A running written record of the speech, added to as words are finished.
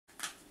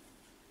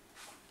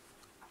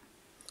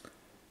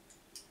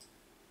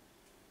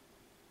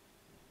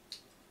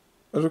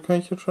Also kann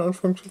ich jetzt schon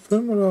anfangen zu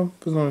filmen oder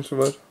bist du noch nicht so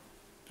weit?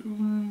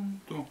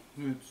 Doch,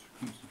 jetzt.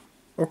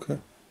 Okay,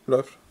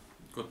 läuft.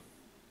 Gut.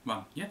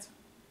 Wann? Jetzt?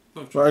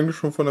 Läuft War schon. eigentlich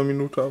schon vor einer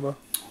Minute, aber...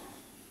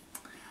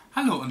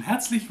 Hallo und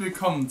herzlich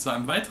willkommen zu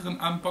einem weiteren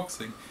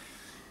Unboxing.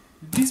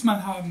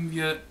 Diesmal haben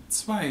wir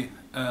zwei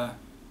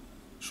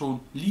schon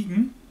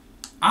liegen,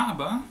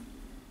 aber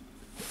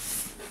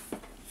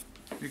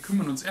wir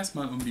kümmern uns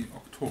erstmal um die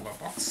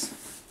Oktoberbox.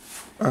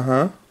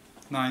 Aha.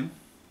 Nein,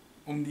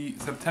 um die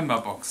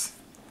Septemberbox.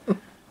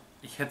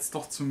 Ich hätte es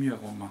doch zu mir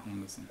rum machen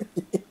müssen.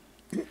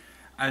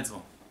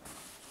 Also,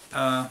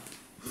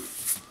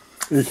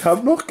 Ich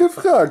habe noch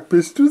gefragt,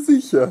 bist du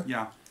sicher?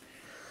 ja.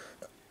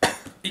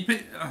 Ich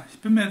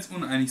bin mir jetzt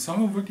uneinig.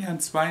 Sollen wir wirklich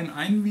ein 2 in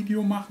 1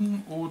 Video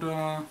machen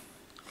oder...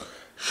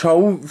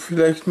 Schau,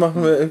 vielleicht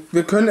machen wir...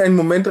 Wir können einen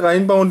Moment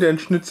reinbauen, der ein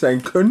Schnitt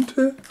sein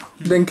könnte,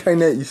 wenn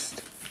keiner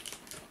isst.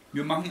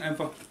 Wir machen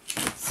einfach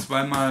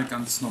zweimal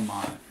ganz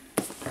normal.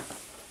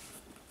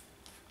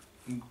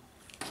 Und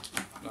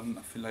dann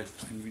vielleicht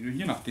ein Video,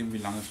 je nachdem wie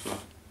lange es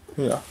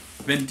wird. Ja.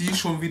 Wenn die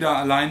schon wieder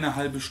alleine eine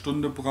halbe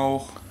Stunde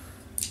braucht,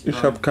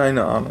 Ich habe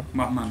keine Ahnung.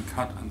 machen wir einen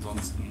Cut,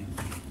 ansonsten...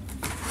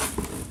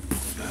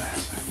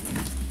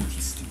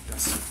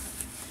 Das.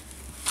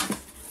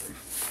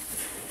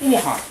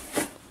 Oha!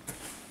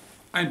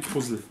 Ein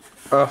Puzzle.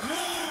 Ach,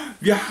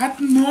 Wir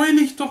hatten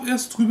neulich doch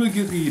erst drüber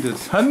geredet.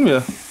 hatten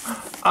wir?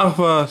 Ach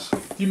was.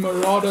 Die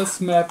Marauders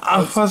Map.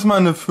 Ach was,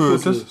 meine Für.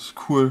 Puzzle. Das ist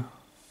cool.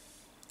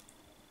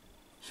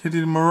 Ich hätte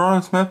die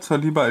Marauders Map zwar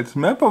lieber als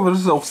Map, aber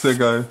das ist auch sehr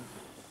geil.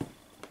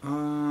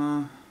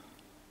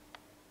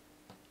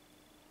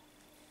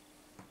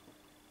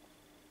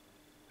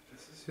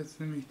 Das ist jetzt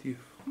nämlich die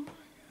Frage.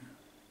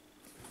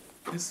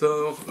 Ist da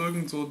auch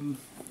irgend so ein...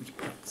 Ich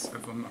pack's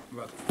einfach mal.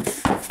 Warte.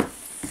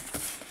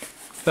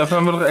 Dafür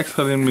haben wir doch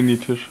extra den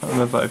Minitisch an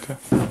der Seite.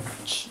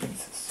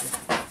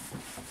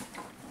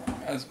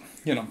 Also,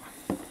 hier nochmal.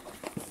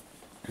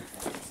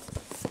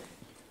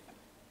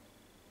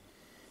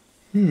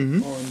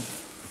 Mhm. Und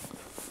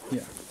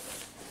hier.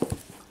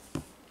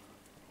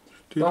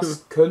 Steht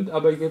Das könnte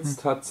aber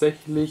jetzt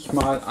tatsächlich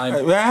mal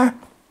ein...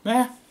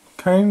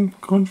 Kein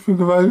Grund für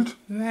Gewalt.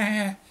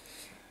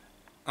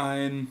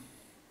 ein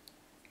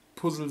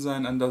Puzzle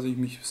sein, an das ich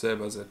mich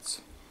selber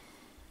setze.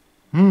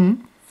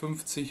 Mhm.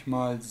 50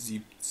 mal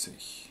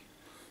 70.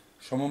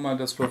 Schauen wir mal,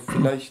 dass wir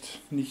vielleicht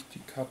nicht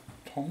die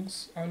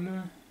Kartons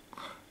alle...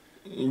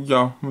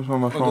 Ja, müssen wir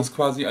mal Und schauen. das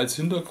quasi als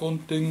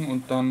Hintergrundding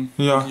und dann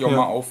Ja, die auch ja.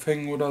 mal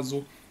aufhängen oder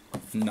so.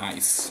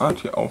 Nice.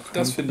 Arti auf.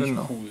 Das finde ich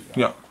Genau. cool.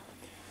 Ja.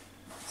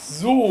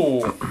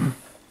 So.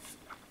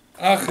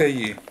 Ach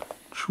je.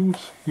 Choose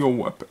your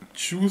weapon.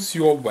 Choose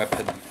your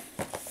weapon.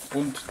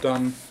 Und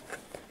dann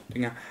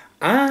Dinger.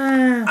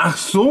 Ah! Ach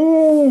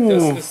so.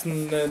 Das ist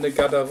eine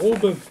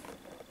Garderobe.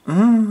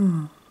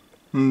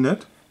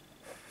 Nett.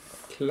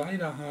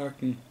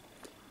 Kleiderhaken.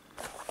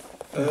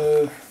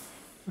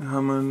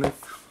 Haben wir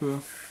nichts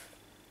für.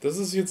 Das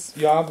ist jetzt,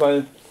 ja,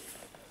 weil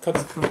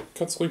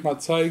kannst ruhig mal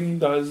zeigen,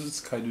 da ist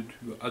es keine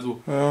Tür.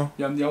 Also, Ja.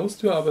 wir haben die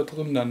Haustür, aber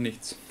drin dann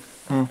nichts.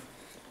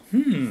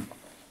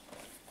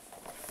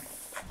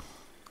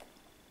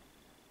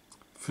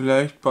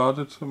 Vielleicht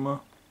Badezimmer.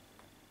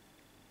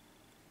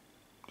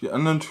 Die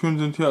anderen Türen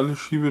sind hier alle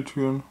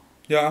Schiebetüren.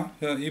 Ja,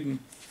 eben.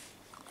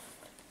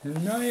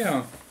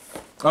 Naja.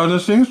 Aber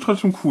das Ding ist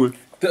trotzdem cool.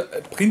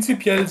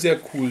 Prinzipiell sehr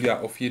cool, ja,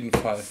 auf jeden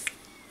Fall.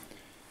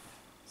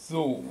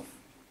 So,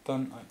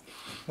 dann ein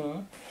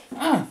Shirt.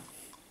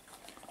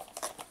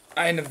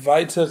 Eine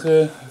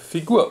weitere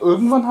Figur.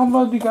 Irgendwann haben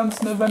wir die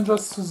ganzen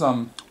Avengers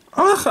zusammen.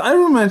 Ach,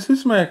 Iron Man,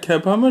 siehst du mal,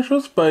 Cap haben wir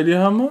schon, beide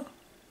haben wir.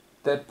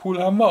 Deadpool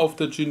haben wir auf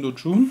der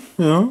Jindo-June.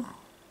 Ja.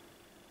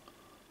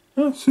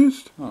 Ja,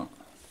 siehst. Ja.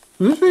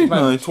 Das ist Ich wirklich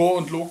meine, nice. Thor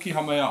und Loki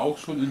haben wir ja auch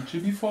schon in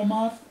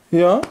Chibi-Format.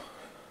 Ja.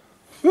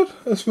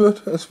 Es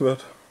wird.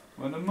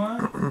 Warte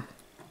mal.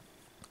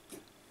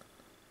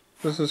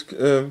 Das ist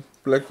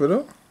Black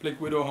Widow.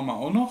 Black Widow haben wir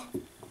auch noch.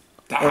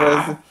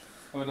 Aber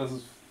Aber das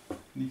ist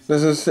nicht so.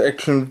 das ist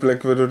Action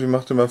Black Widow, die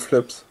macht immer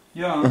Flips.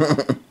 Ja.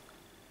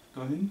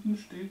 Da hinten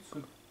steht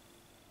sie.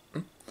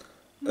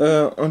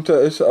 Und da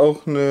ist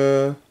auch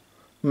eine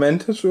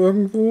Mantis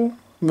irgendwo.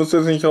 Muss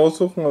jetzt nicht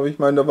raussuchen, aber ich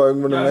meine, da war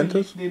irgendwo eine Ja, die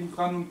Mantis. liegt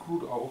nebendran und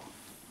Groot auch.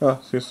 Ah,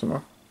 siehst du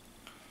mal.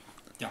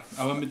 Ja,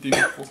 aber mit den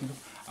großen.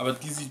 Aber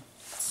die sieht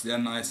sehr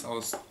nice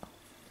aus.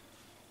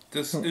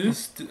 Das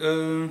ist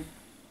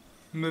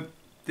mit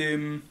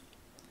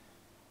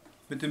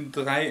dem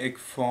Dreieck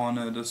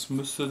vorne. Das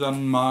müsste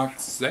dann Mark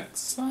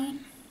 6 sein.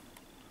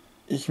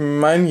 Ich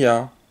meine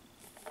ja.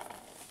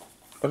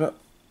 Oder?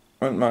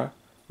 Moment mal.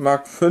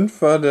 Mark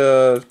 5 war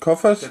der Der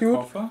Koffersuit.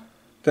 Koffer.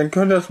 Dann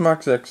könnte das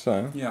Mark 6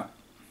 sein. Ja.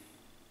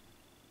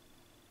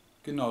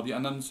 Genau, die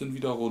anderen sind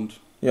wieder rund.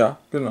 Ja,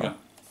 genau. Ja.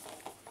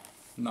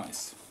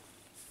 Nice.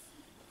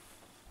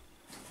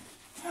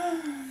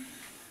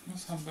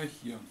 Was haben wir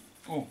hier?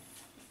 Oh,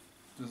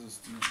 das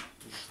ist die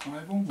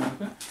Beschreibung.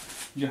 Warte.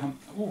 Wir haben.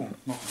 Oh,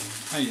 noch.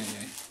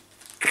 Eieiei.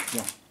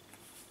 Ja.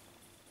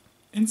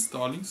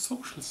 Installing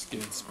Social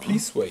Skills.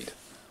 Please wait.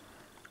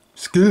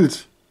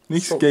 Skills.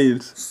 Nicht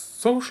Scales.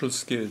 Social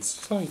Skills,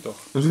 sag ich doch.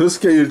 Du hast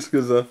Scales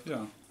gesagt.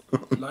 Ja.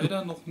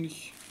 Leider noch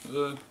nicht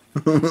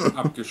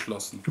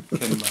abgeschlossen.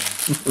 Kennen wir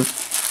ja.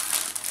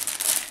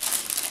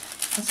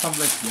 Was haben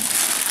wir hier?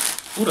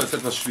 Oh, da ist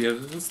etwas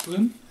Schwereres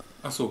drin.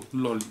 Achso, ein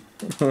Lolli.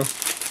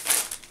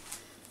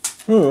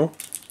 Ja.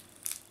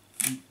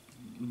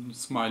 Ein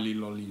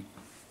Smiley-Lolli.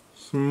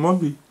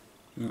 Smiley.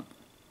 Ja.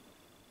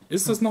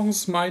 Ist das noch ein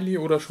Smiley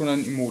oder schon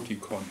ein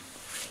Emoticon?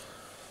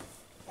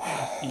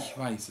 Ich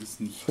weiß es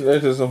nicht.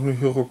 Vielleicht ist es auch eine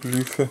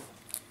Hieroglyphe.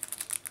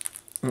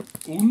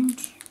 Und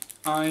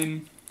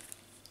ein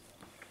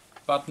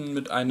Button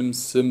mit einem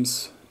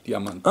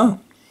Sims-Diamant. Ah.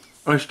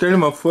 Aber ich stell dir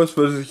mal vor, es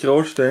würde sich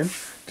rausstellen,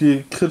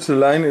 die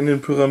Kritzeleien in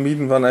den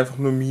Pyramiden waren einfach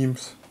nur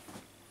Memes.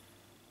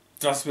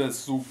 Das wäre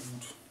so gut.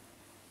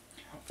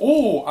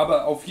 Oh,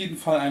 aber auf jeden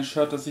Fall ein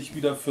Shirt, das ich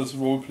wieder fürs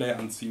Roleplay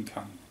anziehen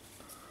kann.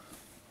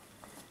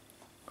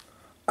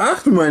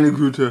 Ach du meine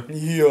Güte.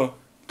 Hier.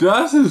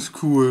 Das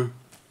ist cool.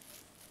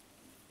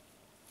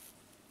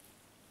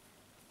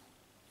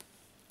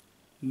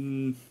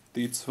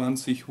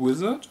 D20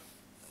 Wizard.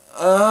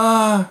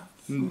 Ah.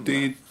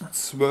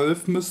 D12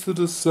 müsste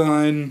das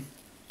sein.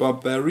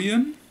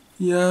 Barbarian.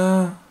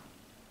 Ja.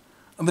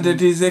 Aber der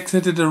D6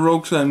 hätte der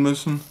Rogue sein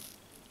müssen.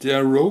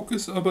 Der Rogue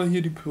ist aber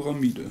hier die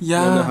Pyramide.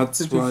 Ja, weil er hat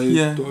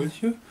zwei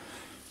Dolche.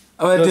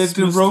 Aber der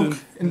Rogue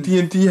in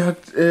D&D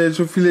hat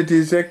so viele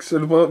D6.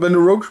 Und wenn du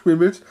Rogue spielen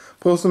willst,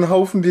 brauchst du einen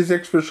Haufen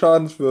D6 für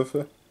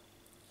Schadenswürfe.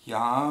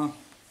 Ja.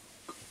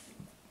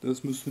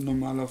 Das müsste ein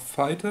normaler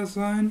Fighter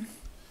sein.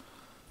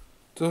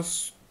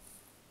 Das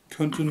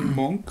könnte ein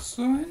Monk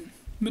sein.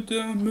 Mit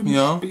dem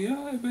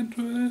Speer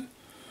eventuell.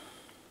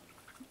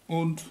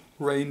 Und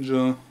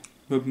Ranger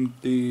mit dem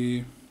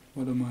D...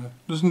 Warte mal.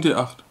 Das ist ein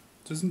D8.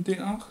 Das ist ein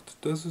D8?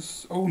 Das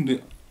ist auch ein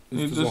D8.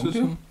 Nee, das ist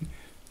ein...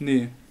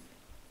 Nee.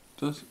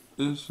 Das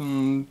ist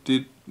ein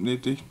D... Nee,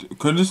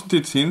 könnte es ein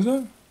D10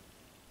 sein?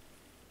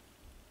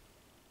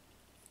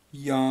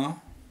 Ja.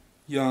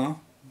 Ja.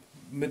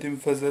 Mit dem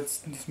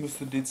Versetzten, das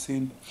müsste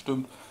D10.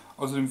 Stimmt.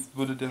 Außerdem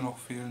würde der noch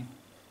fehlen.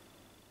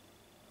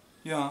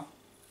 Ja.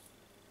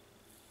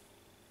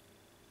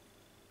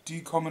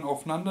 Die kommen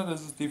aufeinander,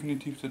 das ist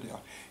definitiv der D8.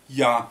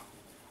 Ja.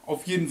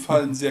 Auf jeden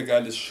Fall ein sehr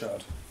geiles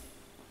Shirt.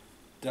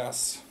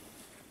 Das...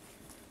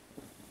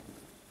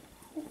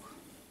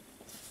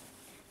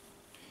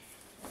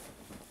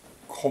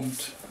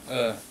 kommt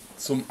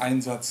zum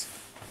Einsatz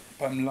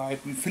beim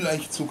Leiten.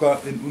 Vielleicht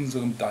sogar in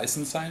unserem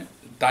Dyson-Stein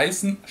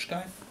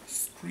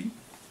Stream.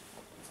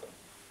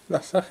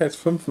 Sag jetzt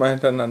 5-mal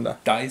hintereinander.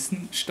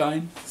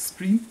 Dyson-Stein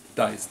Stream.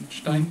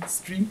 Dyson-Stein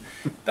Stream.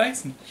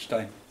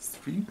 Dyson-Stein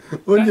Stream.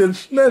 Und jetzt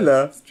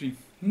schneller. Stream.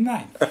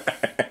 Nein.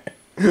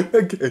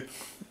 Okay.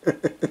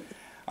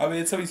 Aber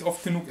jetzt habe ich es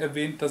oft genug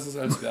erwähnt, dass es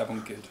als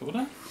Werbung gilt,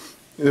 oder?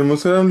 Du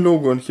musst ja ein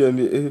Logo hier in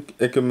die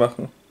Ecke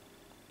machen.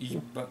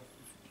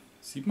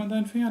 Sieht man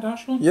deinen Finger da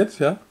schon? Jetzt,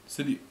 ja?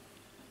 Sind die...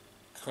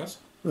 Krass.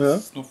 Ja.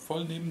 Das ist noch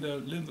voll neben der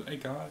Linse.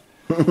 Egal.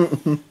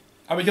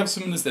 Aber ich habe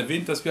zumindest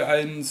erwähnt, dass wir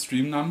einen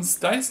Stream namens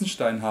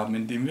Dyson-Stein haben,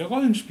 in dem wir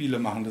Rollenspiele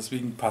machen.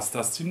 Deswegen passt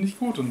das ziemlich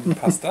gut und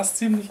passt das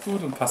ziemlich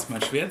gut und passt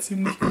mein Schwert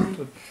ziemlich gut.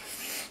 Und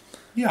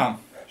ja,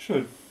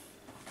 schön.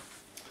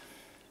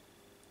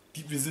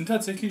 Wir sind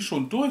tatsächlich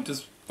schon durch.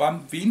 Das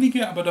waren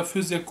wenige, aber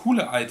dafür sehr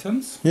coole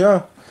Items.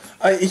 Ja.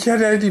 Ich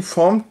hatte halt die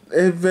Form,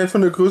 wäre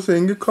von der Größe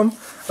hingekommen,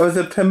 aber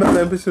September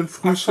wäre ein bisschen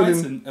früh für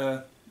den...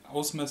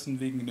 Ausmessen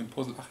wegen dem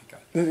Puzzle. Ach,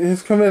 egal.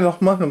 Das können wir noch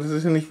machen, das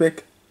ist ja nicht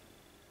weg.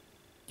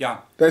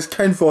 Ja. Da ist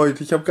kein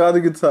Void, ich habe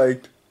gerade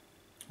gezeigt.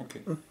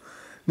 Okay.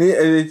 Nee,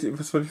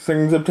 was wollte ich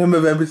sagen?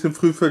 September wäre ein bisschen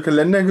früh für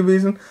Kalender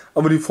gewesen,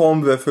 aber die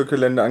Form wäre für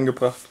Kalender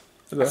angebracht.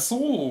 Ach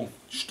so,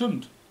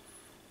 stimmt.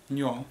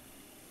 Ja.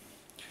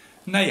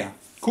 Naja,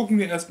 gucken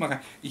wir erstmal rein.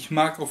 Ich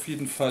mag auf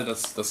jeden Fall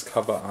das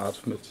Cover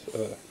Art mit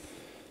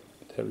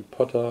Harry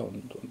Potter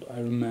und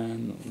Iron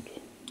Man und...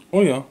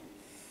 Oh ja.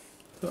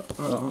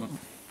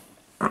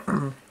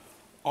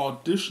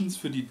 Auditions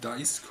für die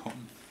DiceCon.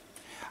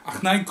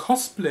 Ach nein,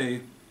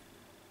 Cosplay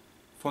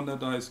von der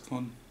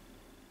DiceCon.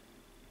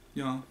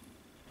 Ja.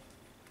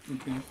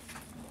 Okay.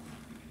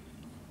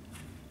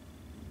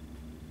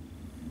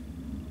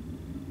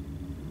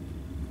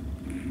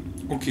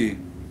 Okay.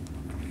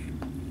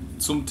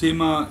 Zum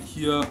Thema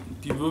hier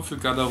die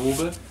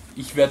Würfelgarderobe.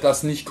 Ich werde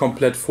das nicht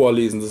komplett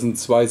vorlesen. Das sind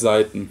 2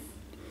 Seiten.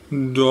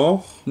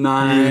 Doch.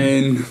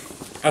 Nein.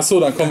 Achso,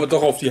 dann kommen wir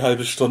doch auf die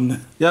halbe Stunde.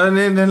 Ja,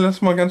 nee, dann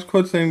lass mal ganz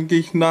kurz, dann gehe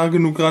ich nah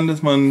genug ran,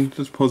 dass man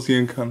das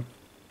pausieren kann.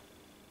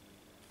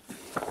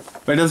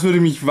 Weil das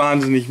würde mich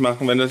wahnsinnig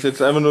machen, wenn das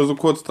jetzt einfach nur so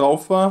kurz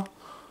drauf war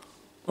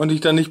und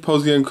ich dann nicht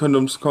pausieren könnte,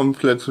 um es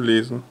komplett zu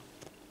lesen.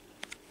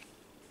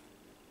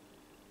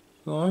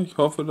 So, ich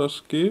hoffe,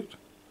 das geht.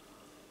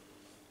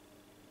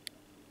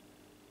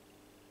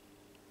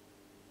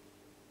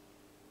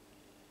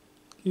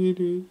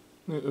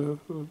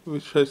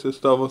 Scheiße,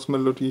 Star Wars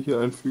Melodie hier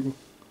einfügen.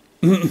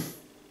 Wir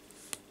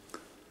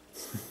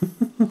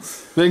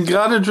haben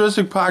gerade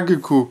Jurassic Park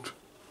geguckt.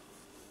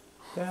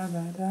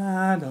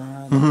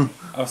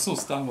 Ach so,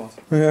 Star Wars.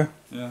 Ja.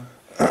 Ja.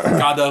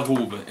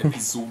 Garderobe,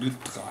 Episode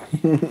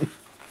 3.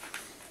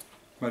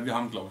 Weil wir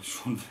haben, glaube ich,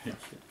 schon welche.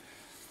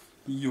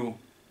 Jo.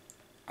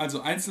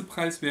 Also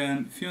Einzelpreis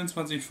wären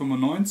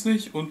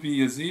 24,95 und wie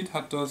ihr seht,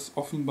 hat das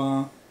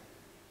offenbar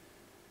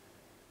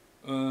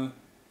eine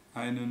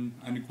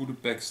gute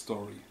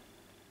Backstory.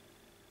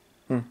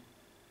 Naja.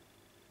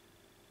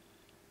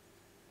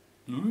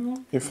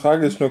 Die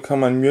Frage ist nur, kann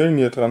man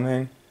Mjölnir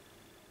dranhängen?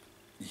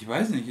 Ich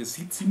weiß nicht, es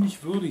sieht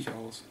ziemlich würdig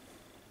aus.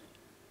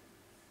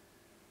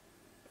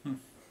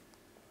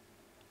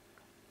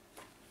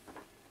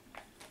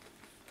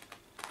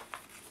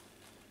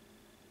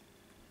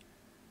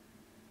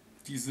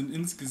 Die sind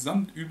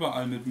insgesamt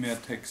überall mit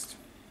mehr Text.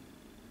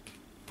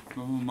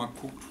 Wenn man mal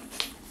guckt.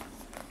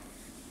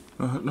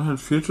 Da hat noch halt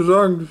viel zu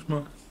sagen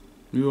diesmal.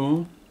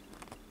 Ja.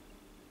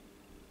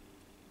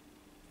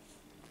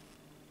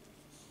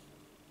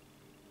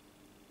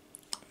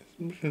 Ist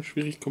ein bisschen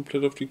schwierig,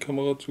 komplett auf die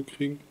Kamera zu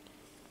kriegen.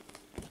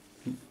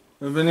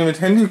 Wenn ihr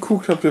mit Handy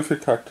guckt, habt ihr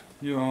verkackt.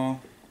 Ja.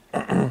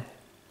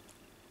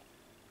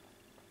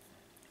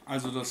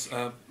 Also das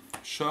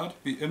Shirt,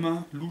 wie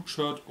immer,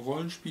 Loot-Shirt,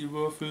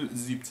 Rollenspielwürfel,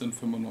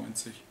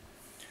 17,95.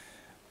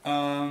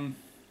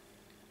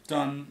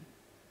 Dann,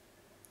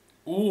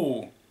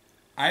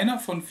 einer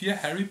von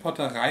 4 Harry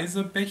Potter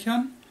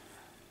Reisebechern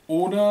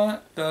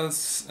oder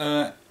das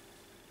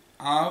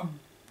Abü-Style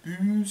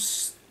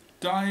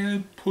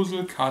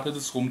Puzzlekarte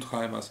des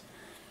Rumtreibers.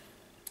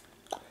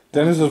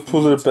 Dann ist das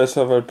Puzzle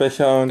besser, weil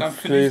Becher und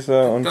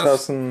Gläser und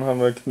Tassen haben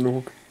wir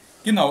genug.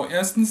 Genau,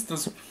 erstens,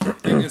 das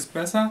Ding ist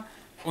besser.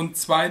 Und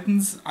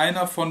zweitens,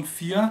 einer von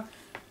 4.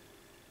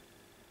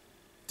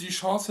 Die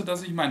Chance,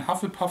 dass ich meinen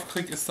Hufflepuff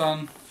kriege, ist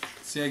dann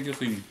sehr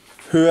gering.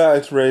 Höher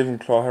als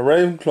Ravenclaw.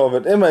 Ravenclaw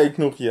wird immer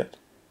ignoriert.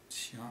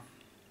 Tja.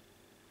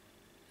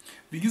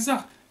 Wie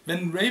gesagt,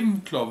 wenn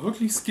Ravenclaw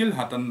wirklich Skill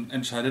hat, dann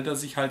entscheidet er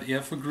sich halt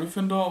eher für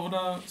Gryffindor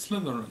oder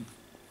Slytherin.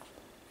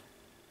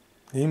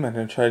 Niemand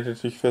entscheidet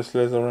sich für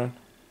Slytherin.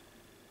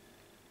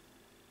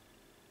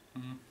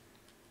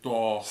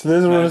 Doch.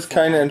 Slytherin ist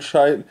keine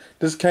Entscheidung.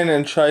 Das ist keine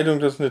Entscheidung,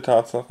 das ist eine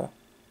Tatsache.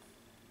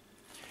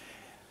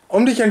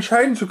 Um dich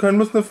entscheiden zu können,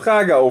 muss eine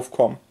Frage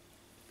aufkommen.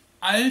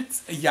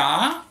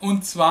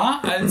 Und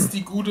zwar als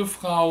die gute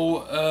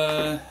Frau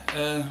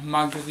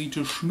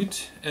Margarete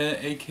Schmidt,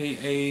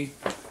 aka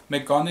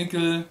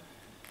McGonagall,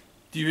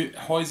 die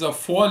Häuser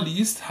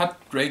vorliest, hat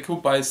Draco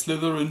bei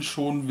Slytherin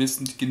schon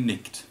wissend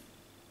genickt.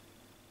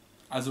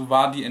 Also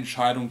war die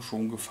Entscheidung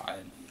schon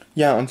gefallen.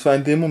 Ja, und zwar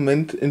in dem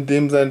Moment, in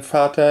dem sein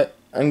Vater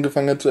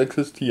angefangen hat zu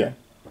existieren.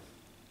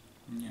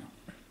 Ja.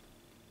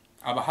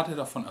 Aber hat er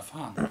davon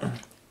erfahren?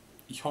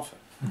 Ich hoffe.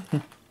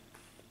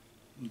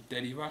 Und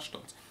Daddy war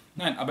stolz.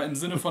 Nein, aber im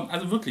Sinne von,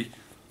 also wirklich,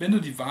 wenn du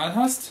die Wahl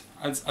hast,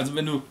 also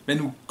wenn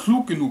du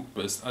klug genug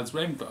bist als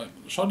Ravenclaw,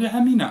 schau dir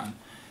Hermine an.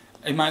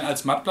 Ich meine,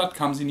 als Mattblatt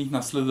kam sie nicht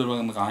nach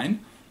Slytherin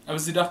rein, aber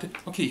sie dachte,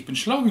 okay, ich bin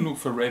schlau genug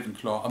für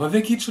Ravenclaw, aber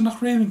wer geht schon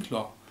nach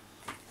Ravenclaw?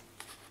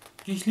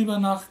 Gehe ich lieber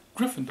nach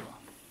Gryffindor.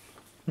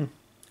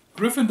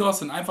 Gryffindors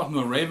sind einfach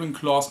nur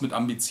Ravenclaws mit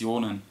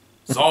Ambitionen.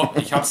 So,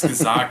 ich hab's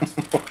gesagt.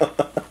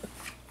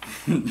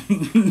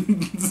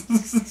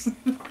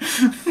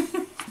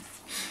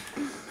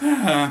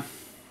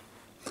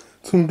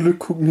 Zum Glück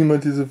guckt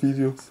niemand diese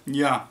Videos.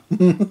 Ja.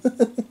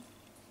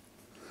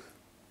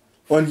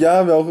 Und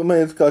ja, wer auch immer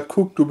jetzt gerade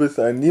guckt, du bist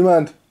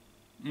niemand.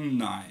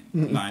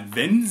 Nein.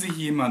 Wenn sich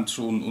jemand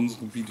schon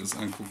unsere Videos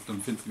anguckt,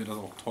 dann finden wir das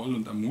auch toll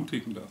und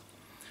ermutigend.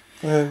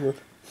 Ja, gut.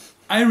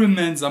 Iron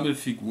Man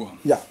Sammelfigur.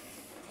 Ja.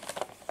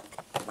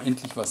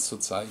 Endlich was zu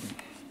zeigen.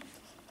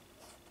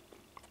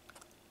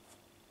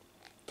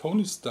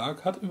 Tony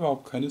Stark hat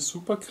überhaupt keine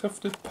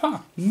Superkräfte.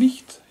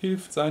 Nicht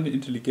hilft seine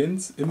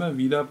Intelligenz immer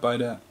wieder bei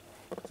der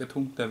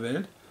Rettung der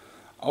Welt.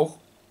 Auch,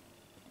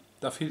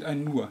 da fehlt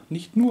ein nur.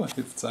 Nicht nur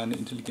hilft seine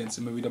Intelligenz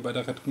immer wieder bei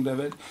der Rettung der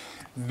Welt,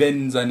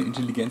 wenn seine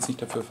Intelligenz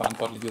nicht dafür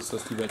verantwortlich ist,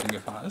 dass die Welt in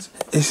Gefahr ist.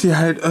 Ist sie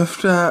halt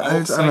öfter auch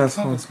als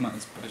andersrum. Charisma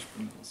als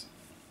Beispiel aus.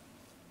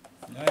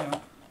 Ja.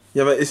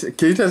 Ja, aber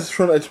gilt das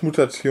schon als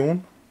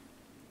Mutation?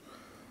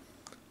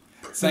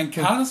 Sein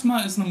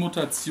Charisma ist eine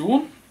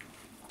Mutation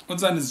und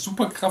seine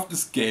Superkraft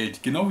ist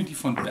Geld, genau wie die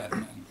von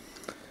Batman.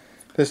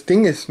 Das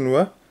Ding ist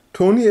nur,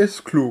 Tony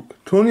ist klug.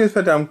 Tony ist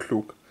verdammt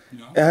klug.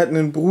 Ja. Er hat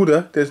einen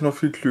Bruder, der ist noch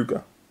viel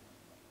klüger.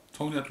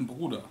 Tony hat einen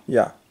Bruder.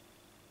 Ja.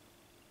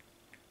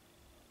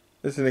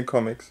 Das ist in den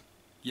Comics.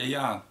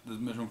 Ja, das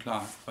ist mir schon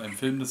klar. Beim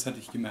Film, das hätte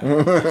ich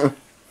gemerkt.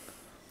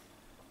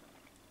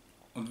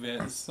 Und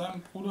wer ist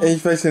sein Bruder?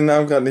 Ich weiß den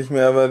Namen gerade nicht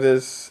mehr, aber der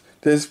ist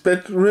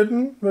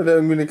bedridden, weil er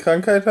irgendwie eine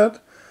Krankheit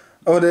hat.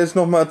 Aber der ist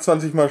nochmal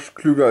 20 Mal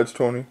klüger als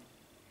Tony.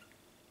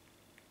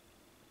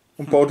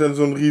 Und baut dann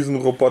so einen riesen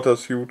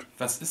Roboter-Suit.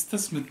 Was ist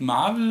das mit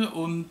Marvel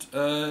und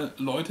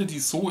Leute, die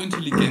so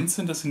intelligent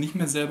sind, dass sie nicht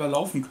mehr selber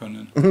laufen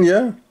können?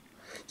 Ja.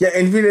 Ja,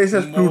 entweder ist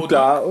das Blut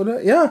da,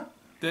 oder? Ja.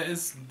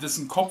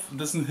 Dessen Kopf,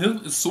 dessen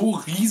Hirn ist so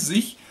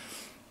riesig,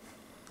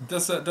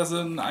 dass er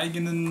einen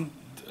eigenen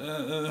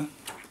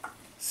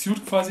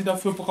Suit quasi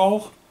dafür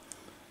braucht.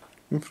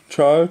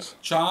 Charles.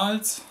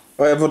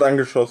 Aber er wurde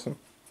angeschossen.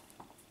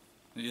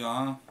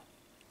 Ja.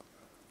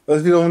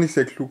 Was wiederum nicht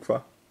sehr klug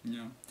war.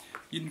 Ja.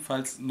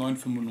 Jedenfalls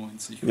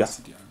 9,95 ja.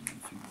 kostet die Iron Man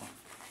Figur.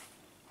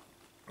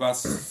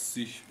 was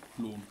sich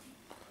lohnt.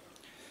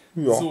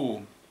 Ja.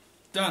 So,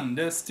 dann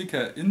der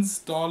Sticker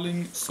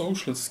Installing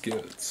Social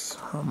Skills.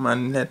 Oh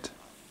Mann, nett.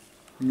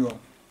 Ja.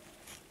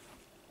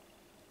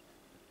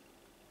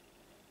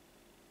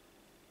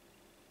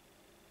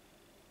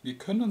 Wir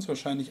können uns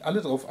wahrscheinlich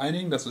alle darauf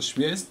einigen, dass es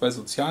schwer ist, bei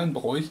sozialen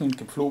Bräuchen und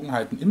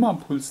Gepflogenheiten immer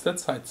am Puls der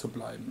Zeit zu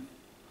bleiben.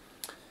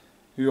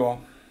 Ja.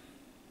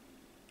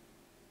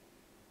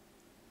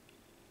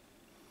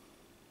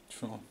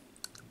 Tja.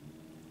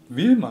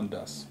 Will man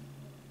das?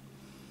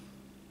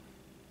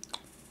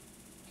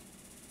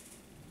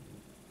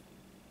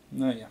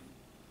 Naja.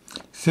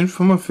 Es sind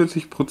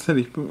 45%.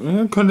 Ich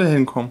könnte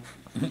hinkommen.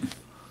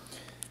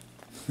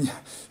 Ja,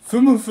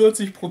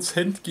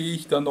 45% gehe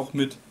ich dann noch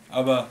mit,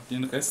 aber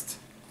den Rest...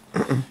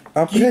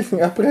 Abbrechen.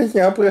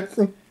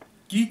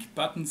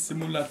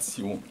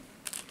 Geek-Button-Simulation.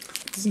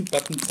 Diesen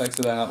Button zeigst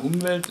du deiner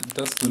Umwelt,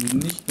 dass du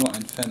nicht nur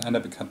ein Fan einer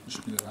bekannten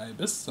Spielreihe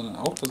bist, sondern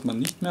auch, dass man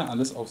nicht immer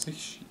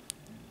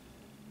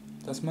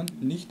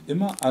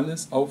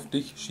alles auf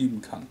dich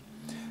schieben kann.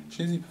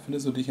 Schließlich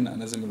befindest du dich in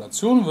einer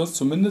Simulation und wirst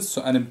zumindest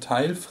zu einem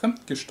Teil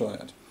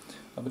fremdgesteuert.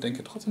 Aber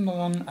denke trotzdem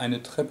daran,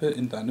 eine Treppe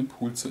in deinem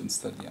Pool zu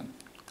installieren.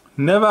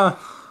 Never.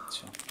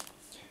 Tja.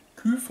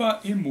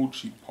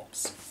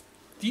 Küfer-Emoji-Pops.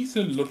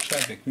 Diese Lutscher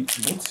wecken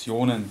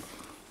Emotionen.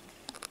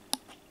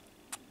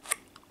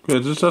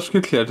 Jetzt ist das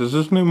geklärt. Das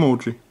ist ein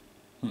Emoji.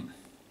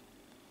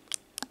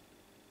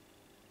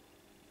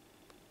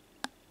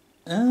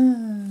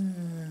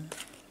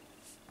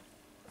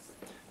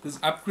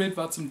 Das Upgrade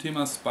war zum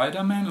Thema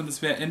Spider-Man und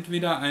es wäre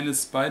entweder eine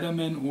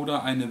Spider-Man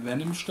oder eine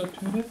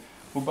Venom-Statue.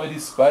 Wobei die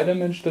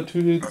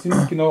Spider-Man-Statue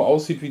ziemlich genau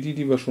aussieht wie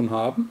die wir schon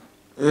haben.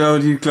 Ja,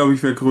 die glaube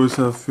ich wäre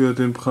größer für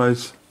den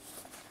Preis.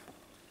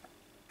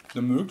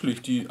 Ja,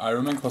 möglich. Die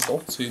Iron Man kostet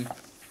auch 10.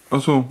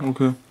 Achso,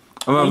 okay.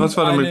 Aber Und was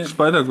war denn mit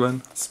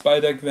Spider-Gwen?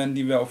 Spider-Gwen,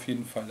 die wäre auf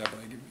jeden Fall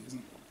dabei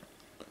gewesen.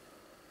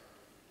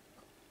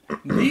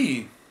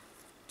 Nee,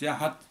 der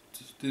hat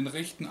den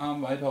rechten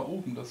Arm weiter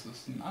oben. Das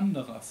ist ein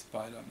anderer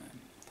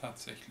Spider-Man.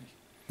 Tatsächlich.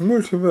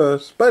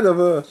 Multiverse,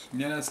 Spider-Verse.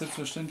 Ja, das ist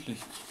selbstverständlich.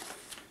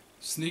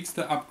 Das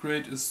nächste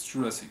Upgrade ist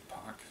Jurassic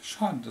Park.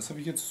 Schade, das habe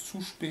ich jetzt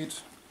zu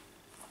spät.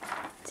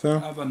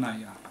 Tja. Aber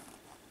naja.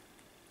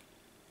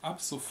 Ab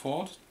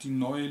sofort die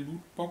neue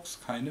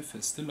Lootbox, keine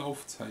feste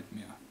Laufzeit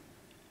mehr.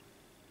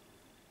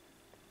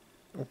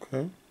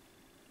 Okay.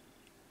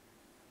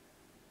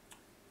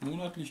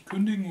 Monatlich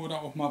kündigen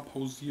oder auch mal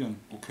pausieren.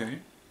 Okay.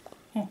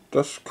 Oh.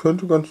 Das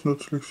könnte ganz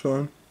nützlich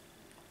sein.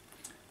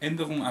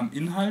 Änderung am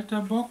Inhalt der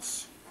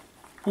Box.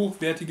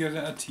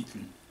 Hochwertigere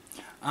Artikel.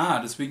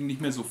 Deswegen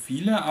nicht mehr so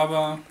viele,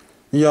 aber...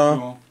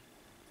 Ja.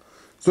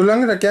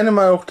 Solange da gerne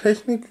mal auch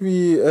Technik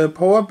wie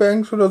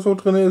Powerbanks oder so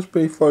drin ist,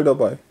 bin ich voll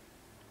dabei.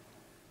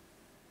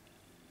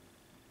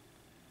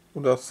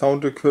 Oder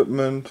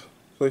Sound-Equipment,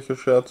 solche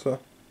Scherze.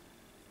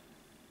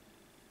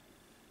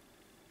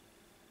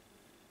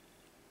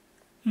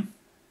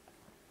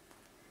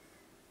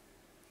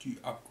 Die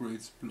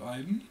Upgrades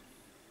bleiben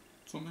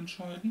zum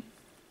Entscheiden.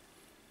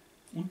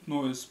 Und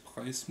neues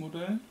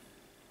Preismodell.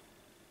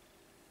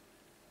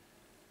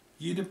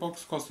 Jede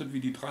Box kostet wie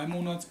die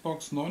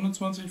 3-Monats-Box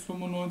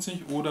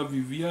 29,95 oder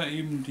wie wir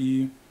eben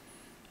die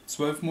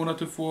 12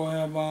 Monate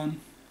vorher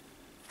waren,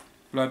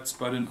 bleibt es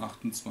bei den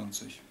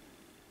 28.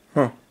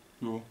 Ja.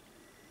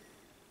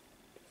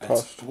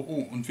 Passt.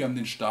 Und wir haben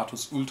den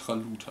Status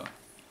Ultra-Looter.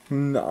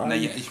 Nein.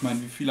 Naja, ich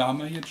meine, wie viele haben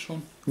wir jetzt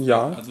schon?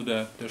 Ja. Also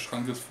der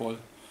Schrank ist voll.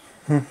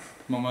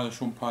 Machen wir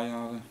schon ein paar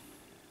Jahre.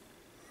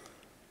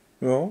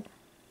 Ja.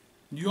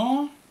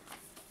 Ja.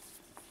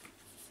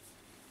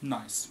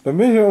 Nice. Dann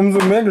bin ich ja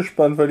umso mehr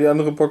gespannt, weil die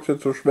andere Box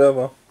jetzt so schwer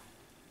war.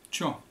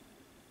 Tja.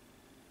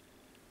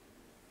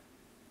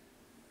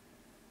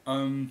 Ja,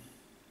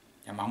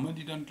 machen wir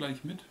die dann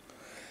gleich mit?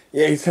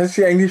 Ja, jetzt hast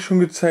du sie eigentlich schon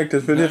gezeigt,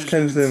 das wird jetzt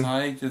keinen Sinn.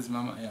 Jetzt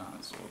machen wir, ja,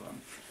 so,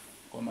 dann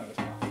räumen wir das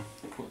mal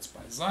kurz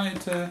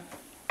beiseite.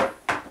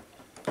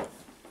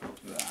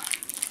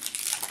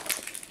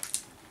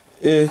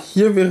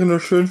 Hier wäre nur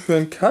schön für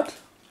einen Cut.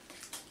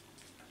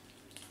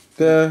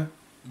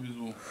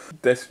 Wieso?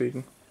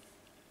 Deswegen.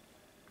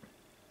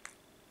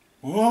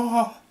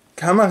 Oh.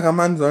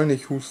 Kameramann soll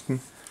nicht husten.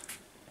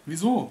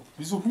 Wieso?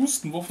 Wieso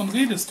husten? Wovon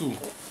redest du?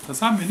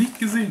 Das haben wir nicht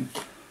gesehen.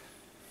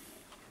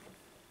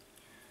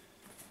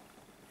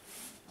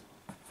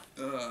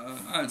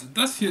 Also,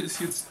 das hier ist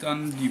jetzt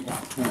dann die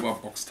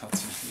Oktoberbox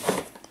tatsächlich.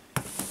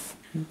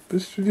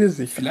 Bist du dir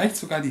sicher? Vielleicht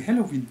sogar die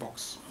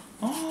Halloween-Box.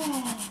 Oh,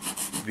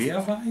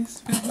 wer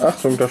weiß?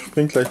 Achtung, da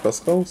springt gleich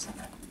was raus.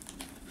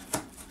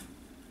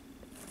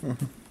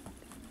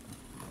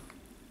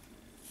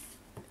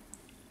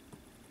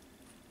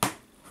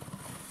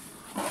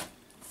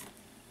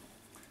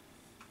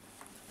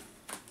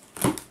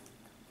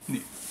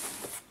 Nee.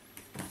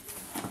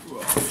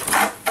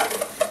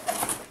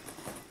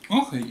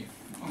 Ach hey.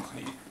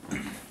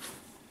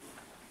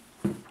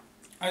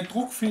 Ein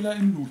Druckfehler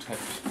im Lootheft.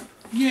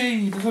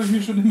 Yay, das habe ich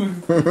mir schon immer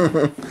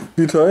geguckt.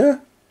 Wie teuer?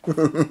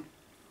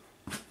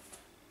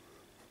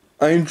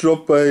 Ein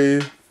Job bei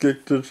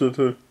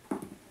GetDigital.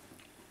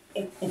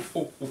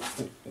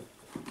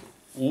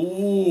 Oh.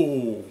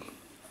 Oh.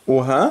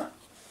 Oha.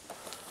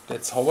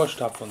 Der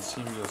Zauberstab von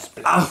Sirius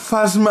Black. Ach,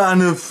 fass mal an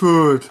eine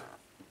Fürth.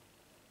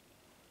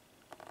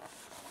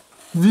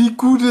 Wie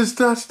gut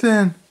ist das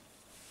denn?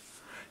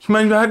 Ich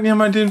meine, wir hatten ja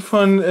mal den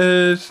von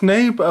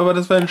Snape, aber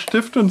das war ein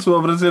Stift und so,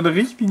 aber das ist ja der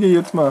richtige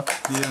jetzt mal.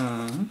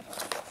 Ja.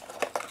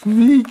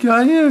 Wie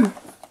geil.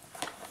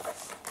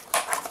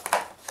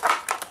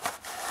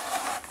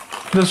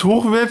 Das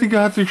Hochwertige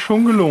hat sich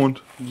schon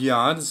gelohnt.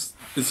 Ja, das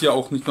ist ja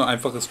auch nicht nur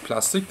einfaches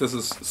Plastik, das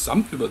ist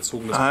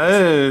samtüberzogenes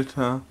Plastik.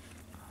 Alter.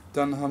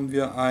 Dann haben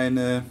wir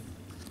eine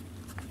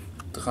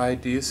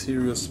 3D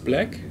Sirius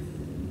Black.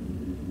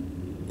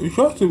 Ich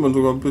sag dir mal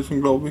sogar ein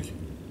bisschen, glaube ich.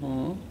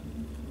 Oh.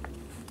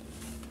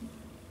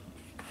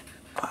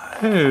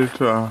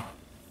 Alter.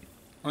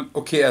 Und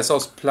okay, er ist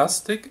aus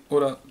Plastik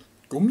oder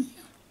Gummi?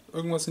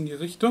 Irgendwas in die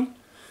Richtung.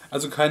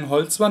 Also kein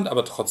Holzwand,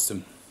 aber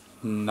trotzdem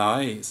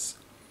nice.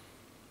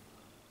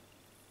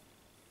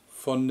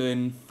 Von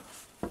den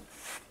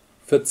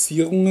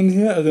Verzierungen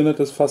her erinnert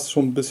das fast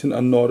schon ein bisschen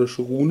an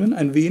nordische Runen,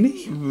 ein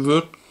wenig.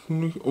 Wird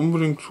nicht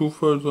unbedingt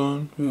Zufall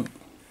sein. Ja.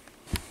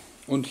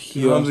 Und Die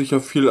hier haben sich ja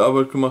viel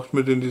Arbeit gemacht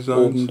mit den Designs.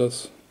 oben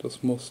das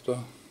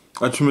Muster.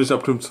 Also zumindest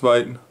ab dem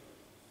zweiten.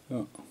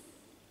 Ja.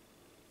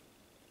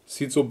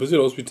 Sieht so ein bisschen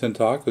aus wie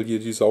Tentakel, hier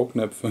die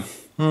Saugnäpfe.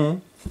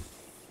 Mhm.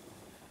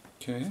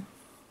 Okay.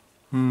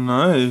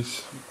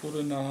 Nice. Gut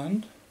in der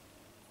Hand.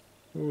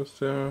 Wo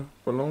ist der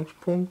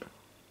Balancepunkt?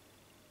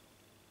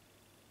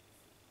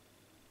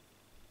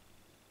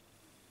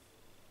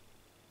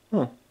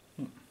 Oh.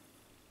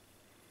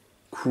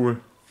 Cool.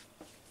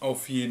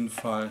 Auf jeden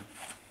Fall.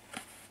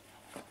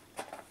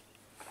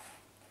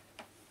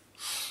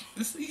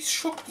 Das ist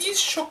schon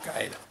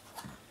geil.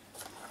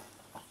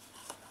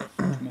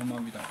 Machen wir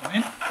mal wieder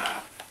rein.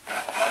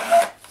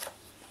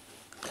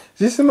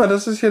 Siehst du mal,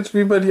 das ist jetzt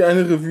wie bei die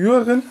eine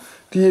Reviewerin,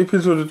 die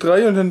Episode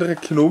 3 und dann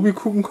direkt Kenobi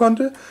gucken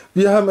konnte.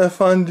 Wir haben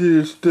erfahren,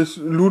 das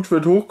Loot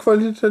wird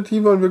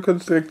hochqualitativer und wir können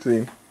es direkt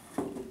sehen.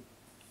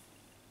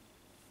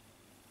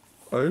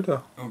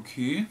 Alter,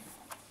 Okay.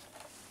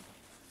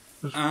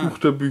 das Buch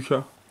der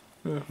Bücher.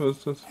 Ja, was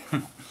ist das?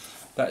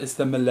 Da ist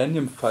der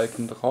Millennium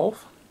Falcon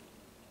drauf.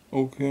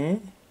 Okay.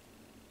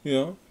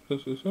 Ja,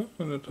 das ist er,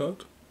 in der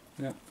Tat.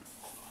 Ja.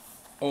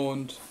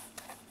 Und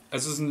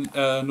es ist ein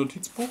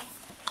Notizbuch.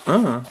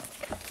 Ah.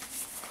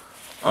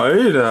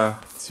 Alter.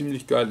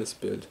 Ziemlich geiles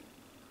Bild.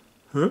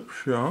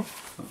 Hübsch, ja.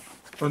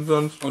 Und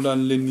sonst. Und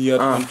dann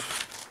liniert und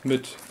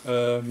mit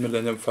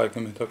Millennium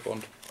Falcon im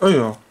Hintergrund. Ah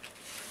ja.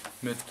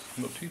 Mit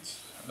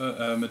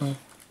mit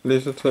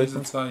Lesezeichen.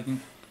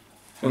 Lesezeichen.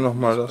 Und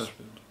nochmal das.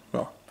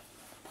 Ja.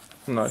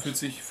 Nice.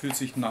 Fühlt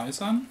sich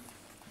nice an.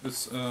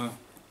 Ist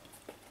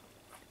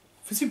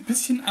fühlt sich ein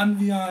bisschen an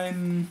wie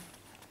ein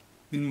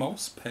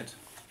Mauspad.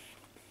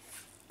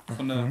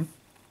 Von der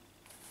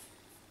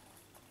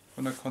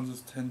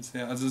Konsistenz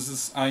her. Also es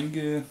ist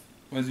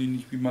weiß ich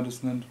nicht, wie man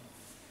das nennt.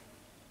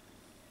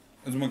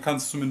 Also man kann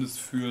es zumindest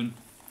fühlen,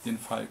 den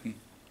Falken.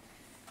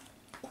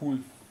 Cool.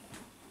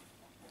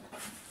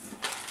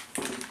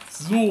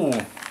 So.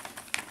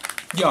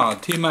 Ja,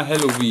 Thema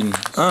Halloween.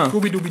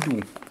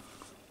 Scooby-Dooby-Doo.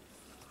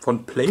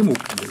 Von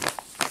Playmobil.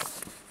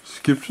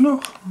 Was gibt's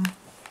noch?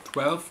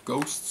 12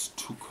 Ghosts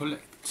to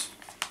Collect.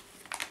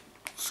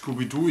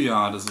 Scooby-Doo,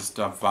 ja, das ist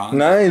der Wahnsinn.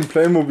 Nein,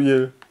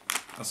 Playmobil.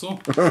 Achso.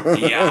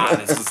 Ja,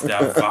 das ist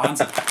der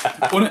Wahnsinn.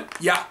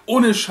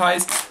 Ohne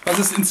Scheiß, was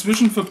es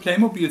inzwischen für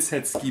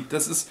Playmobil-Sets gibt,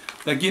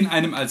 da gehen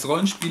einem als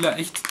Rollenspieler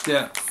echt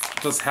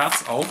das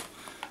Herz auf.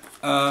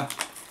 Also,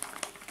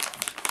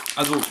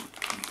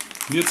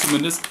 mir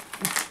zumindest.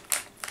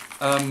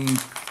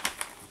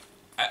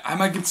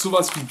 Einmal gibt es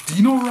sowas wie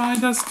Dino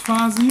Riders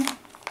quasi.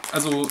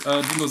 Also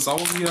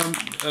Dinosaurier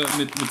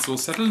mit so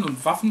Sätteln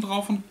und Waffen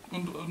drauf und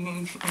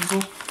so.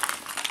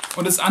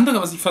 Und das andere,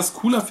 was ich fast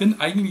cooler finde,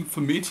 eigentlich für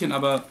Mädchen,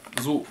 aber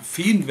so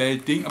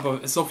Feenwelt-Ding, aber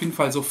es ist auf jeden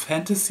Fall so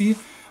Fantasy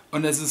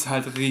und es ist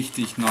halt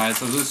richtig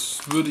nice. Also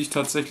das würde ich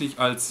tatsächlich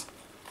als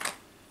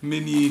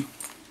Mini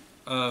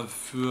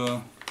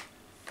für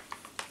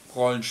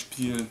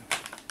Rollenspiel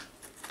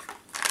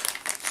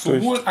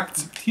sowohl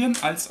akzeptieren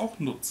als auch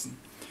nutzen.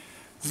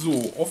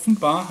 So,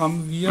 offenbar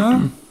haben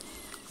wir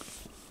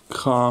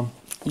Kram.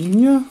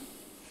 Hier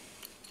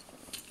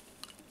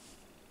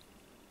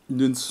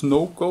den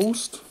Snow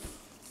Ghost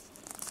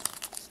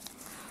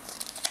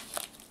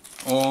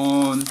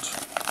und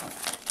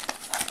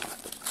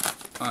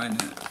eine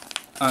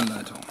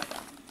Anleitung.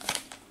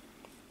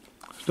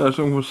 Da ist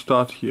irgendwo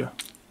Start hier.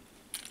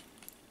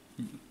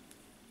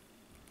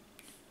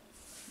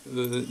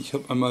 Ich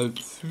habe einmal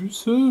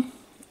Füße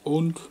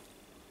und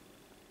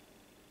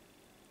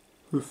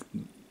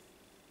Hüften.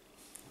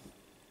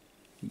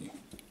 Nee,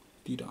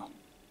 die da.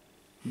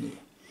 Nee.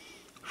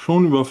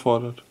 Schon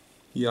überfordert.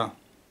 Ja.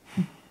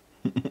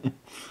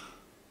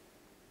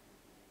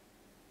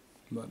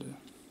 Warte.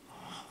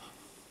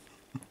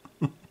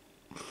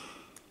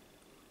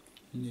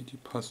 Nee, die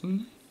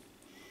passen.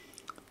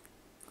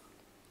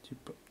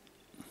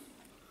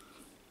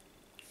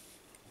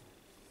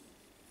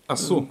 Ach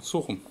so, so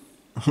rum.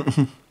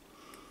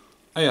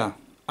 Ah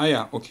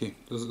ja, okay.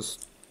 Das ist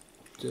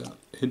der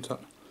Hintern.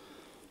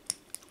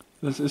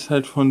 Das ist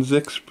halt von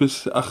 6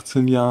 bis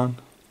 18 Jahren.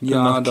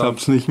 Ja, danach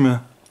klappt's nicht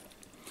mehr.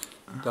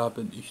 Da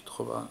bin ich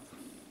drüber.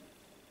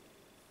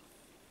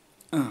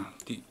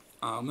 Die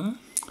Arme.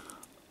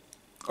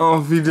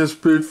 Auch wie das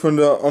Bild von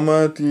der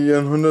Oma, die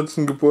ihren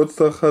 100.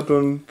 Geburtstag hat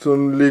und so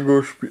ein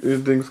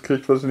Lego-Dings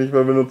kriegt, was sie nicht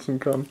mehr benutzen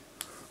kann.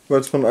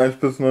 Weil es von 1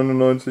 bis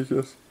 99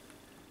 ist.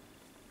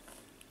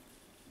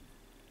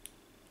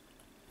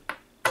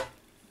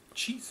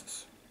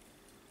 Jesus.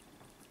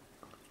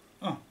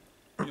 Ja,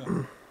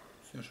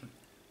 sehr schön.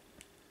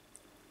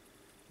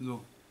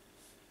 So.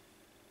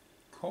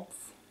 Kopf.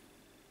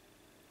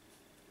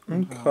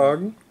 Und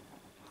Kragen.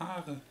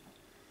 Haare.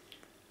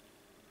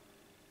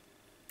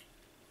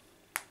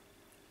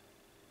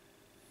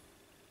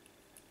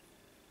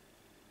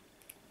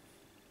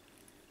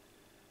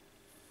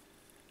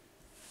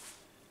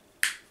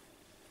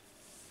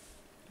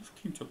 Das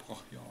klingt ja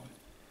brachial.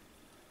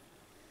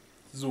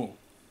 So.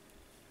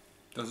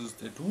 Das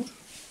ist der Dude.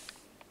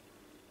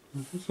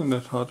 Das ist in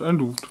der Tat ein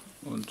Dude.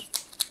 Und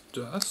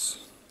das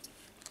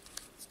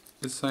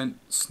ist sein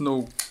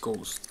Snow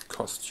Ghost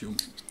Kostüm.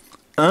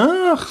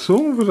 Ach,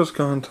 so wird das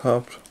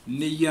gehandhabt.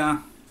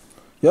 Naja.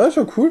 Ja, ist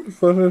ja cool.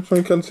 Ich war jetzt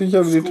nicht ganz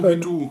sicher, wie die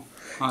Teile...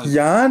 Halt.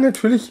 Ja,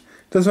 natürlich.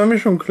 Das war mir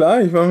schon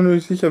klar. Ich war mir nur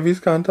nicht sicher, wie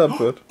es gehandhabt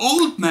wird.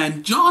 Old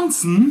Man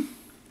Johnson?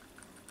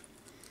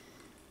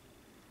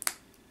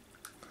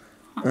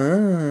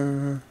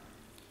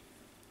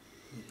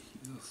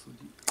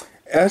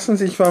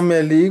 Erstens, ich war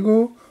mehr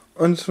Lego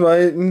und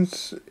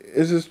zweitens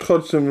ist es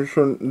trotzdem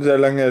schon sehr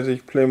lange her, als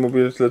ich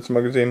Playmobil das letzte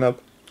Mal gesehen habe.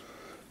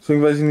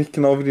 Deswegen weiß ich nicht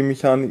genau, wie die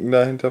Mechaniken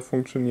dahinter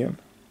funktionieren.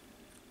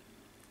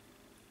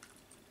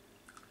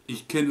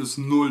 Ich kenne es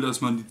null,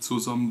 dass man die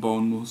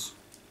zusammenbauen muss.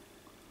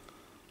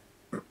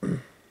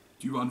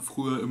 Die waren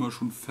früher immer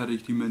schon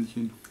fertig, die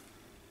Männchen.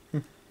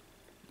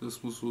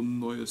 Das muss so ein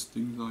neues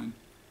Ding sein.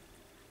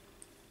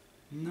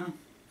 Na.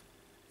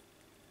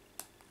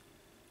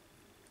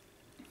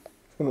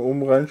 Von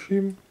oben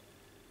reinschieben.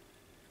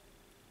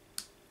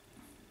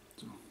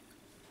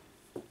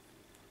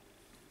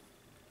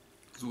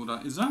 So, da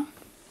ist er.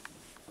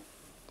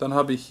 Dann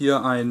habe ich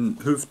hier ein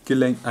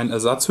Hüftgelenk, ein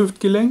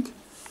Ersatzhüftgelenk.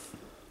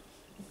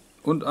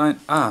 Und ein...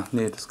 Ah,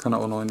 nee, das kann er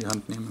auch noch in die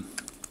Hand nehmen.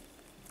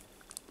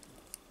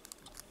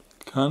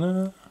 Kann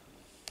er?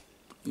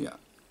 Ja.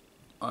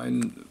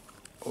 Ein...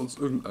 Aus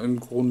irgendeinem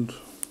Grund.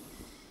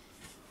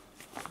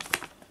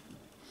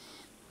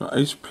 Eine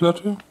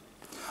Eisplatte?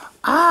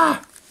 Ah!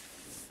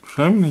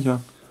 Schreib mich nicht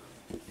an.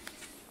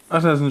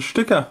 Ach, das ist ein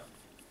Sticker.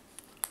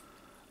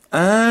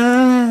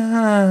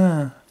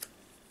 Ah!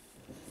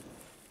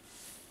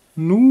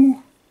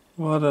 Nu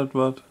war das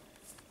was.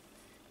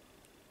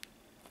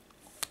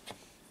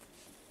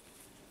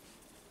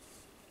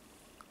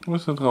 Wo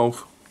ist da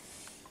drauf?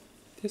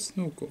 Der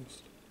Snow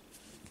Ghost.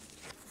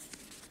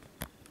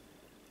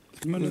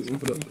 Sieht man das?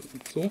 Oder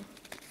so?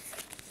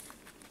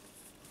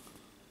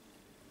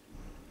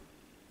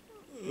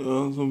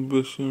 Ja, so ein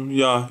bisschen.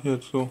 Ja,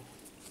 jetzt so.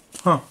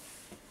 Ha.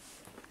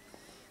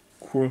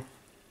 Cool.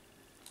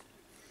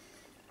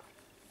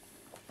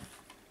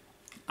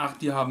 Ach,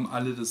 die haben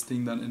alle das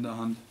Ding dann in der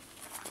Hand.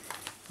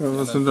 Ja,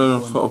 was sind da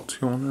noch für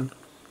Optionen?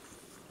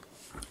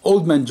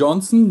 Old Man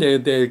Johnson,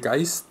 der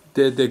Geist,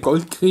 der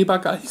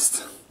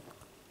Goldgräbergeist.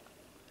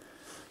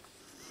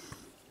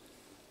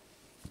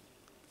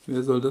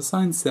 Wer soll das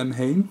sein? Sam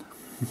Hain?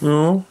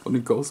 Ja. Von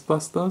den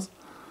Ghostbusters?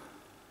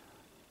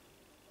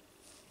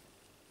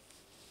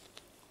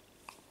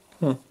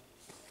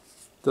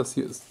 Das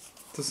hier ist...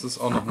 Das ist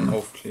auch noch ein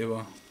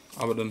Aufkleber.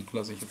 Aber dann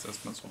lasse ich jetzt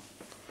erstmal so.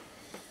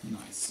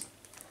 Nice.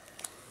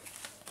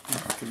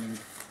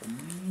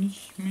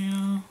 Nicht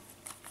mehr.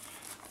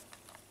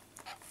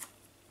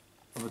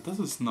 Aber das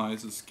ist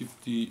nice. Es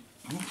gibt die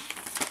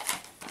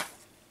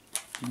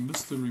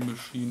Mystery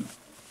Machine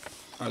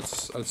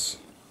als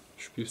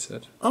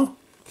Spielset. Ah,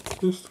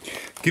 ist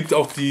Gibt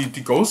auch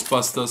die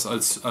Ghostbusters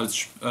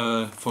als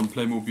von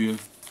Playmobil.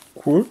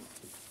 cool.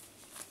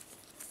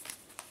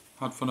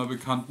 Hat von einer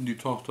Bekannten die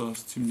Tochter.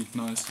 Ist ziemlich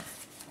nice.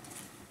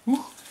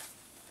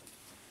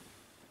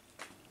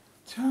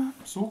 Tja,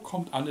 so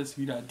kommt alles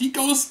wieder. Die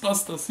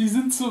Ghostbusters, sie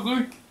sind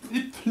zurück.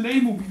 In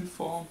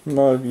Playmobil-Form.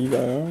 Mal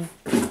wieder, ja.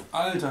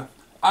 Alter.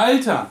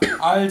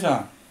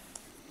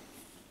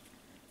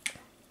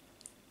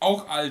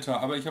 Auch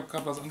Alter, aber ich habe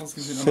gerade was anderes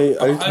gesehen. Say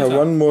aber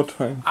Alter, one more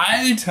time.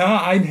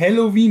 Alter, ein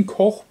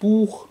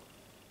Halloween-Kochbuch.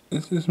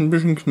 Es ist ein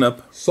bisschen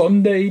knapp.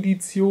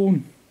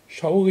 Sonderedition.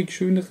 Schaurig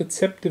schöne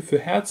Rezepte für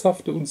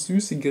herzhafte und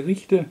süße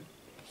Gerichte.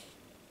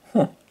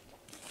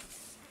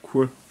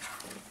 Cool.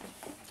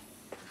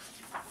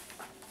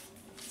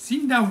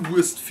 Sind da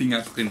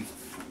Wurstfinger drin?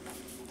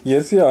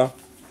 Yes, ja.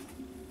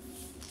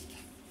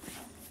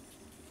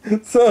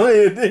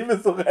 Sorry, dem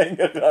ist so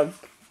reingerannt.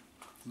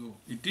 So,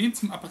 Ideen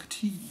zum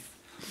Aperitif.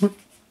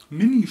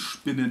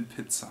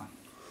 Mini-Spinnenpizza.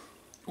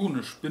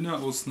 Ohne Spinne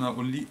aus einer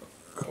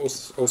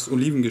aus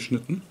Oliven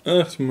geschnitten.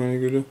 Ach, meine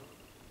Güte.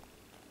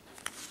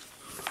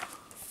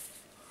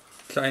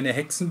 Kleine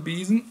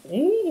Hexenbesen.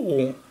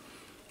 Oh!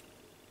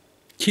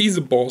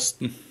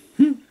 Käseborsten.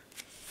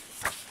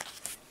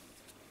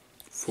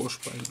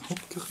 Vorspeisen,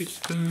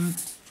 Hauptgerichte.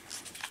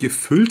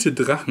 Gefüllte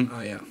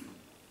Dracheneier.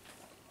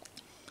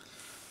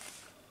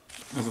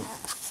 Also.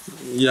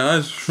 Ja,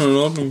 ist schon in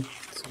Ordnung.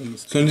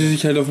 Sollen die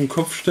sich halt auf den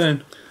Kopf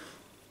stellen?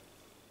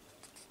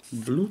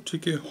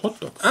 Blutige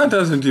Hotdogs. Ah,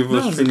 da sind die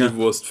Wurstfinger. Da sind die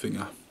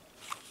Wurstfinger.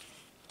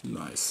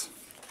 Nice.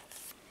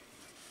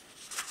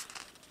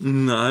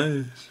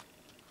 Nice.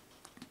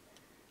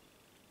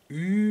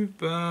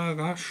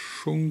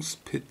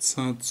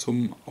 Überraschungspizza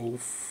zum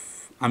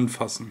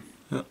Anfassen.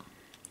 Ja.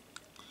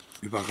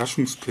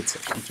 Überraschungspizza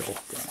klingt ja auch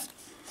geil.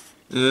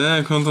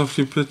 Ja, kommt auf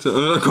die Pizza.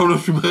 Oder kommt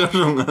auf die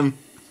Überraschung an.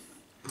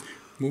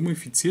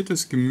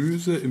 Mumifiziertes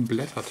Gemüse im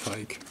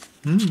Blätterteig.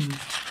 Nice.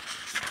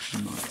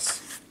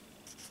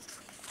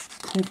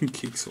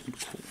 Kuchenkekse und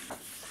Co.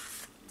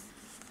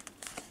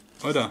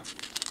 Alter.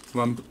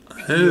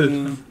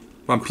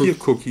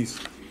 Vampir-Cookies.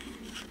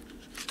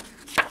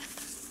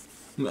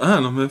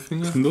 Ah, noch mehr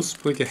Finger.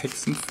 Knusprige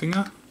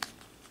Hexenfinger.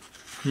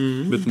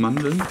 Mit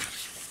Mandeln.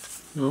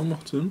 Ja,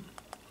 macht Sinn.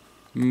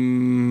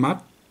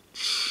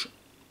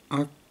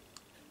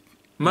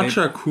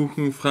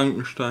 Matcha-Kuchen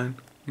Frankenstein.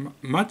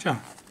 Matcha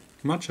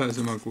ist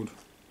immer gut.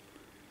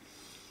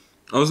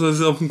 Außer es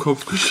ist auf dem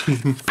Kopf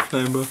geschrieben,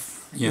 scheinbar.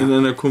 Ja. In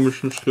einer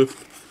komischen Schrift.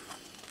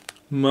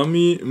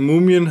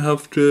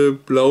 Mumienhafte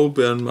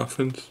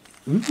Blaubeeren-Muffins.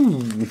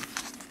 Mit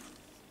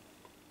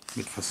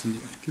was sind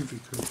die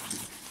eingewickelt?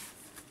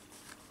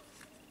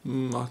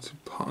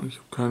 Marzipan, ich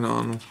habe keine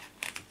Ahnung.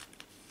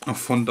 Ach,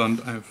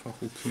 Fondant einfach,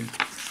 okay.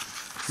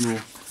 So.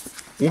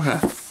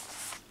 Oha.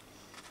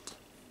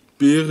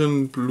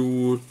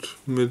 Beerenblut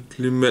mit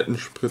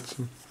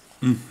Limettenspritzen.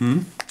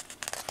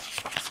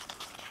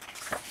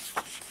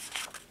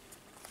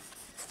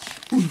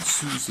 Und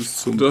Süßes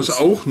zum Das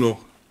Bissen. auch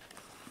noch.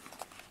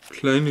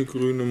 Kleine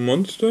grüne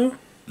Monster.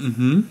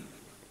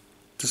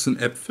 Das sind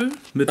Äpfel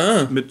mit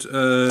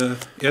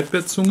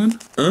Erdbeerzungen.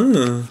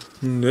 Ah,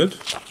 nett.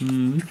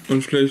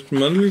 Und vielleicht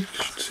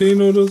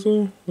Mandelzähne oder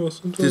so? Was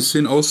sind das? Die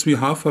sehen aus wie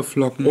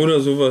Haferflocken. Oder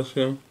sowas,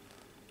 ja.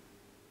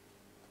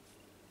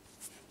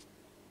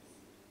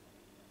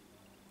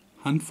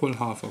 Handvoll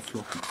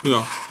Haferflocken.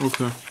 Ja,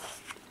 okay.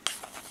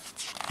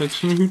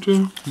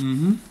 Hexenhüte.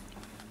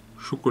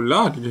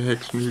 Schokoladige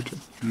Hexenhüte.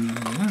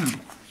 Ja.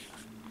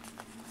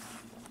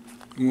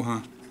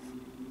 Oha.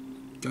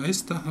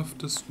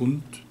 Geisterhaftes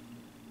und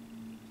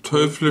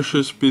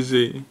Teuflisches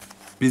Baiser.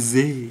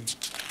 Baiser.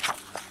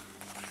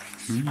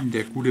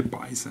 Der gute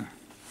Beißer.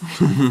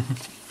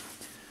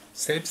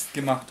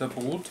 Selbstgemachter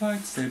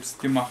Brotteig,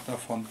 selbstgemachter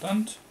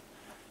Fondant,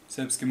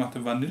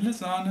 selbstgemachte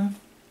Vanillesahne,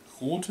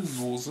 rote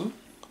Soße,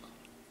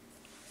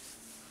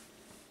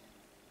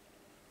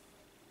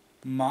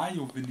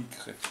 Mayo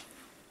Vinaigrette.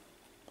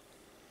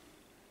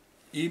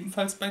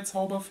 Ebenfalls bei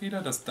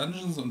Zauberfeder das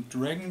Dungeons &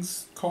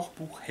 Dragons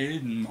Kochbuch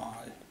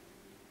Heldenmal.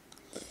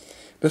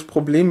 Das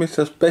Problem ist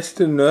das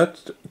beste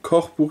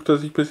Nerd-Kochbuch,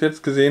 das ich bis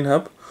jetzt gesehen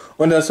habe.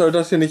 Und das soll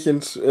das hier nicht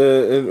ins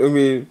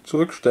irgendwie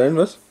zurückstellen,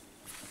 was?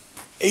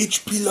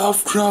 H.P.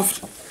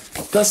 Lovecraft,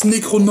 das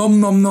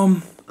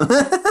Necronomnom.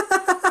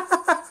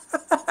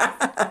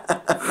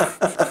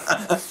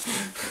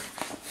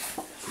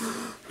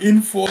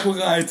 In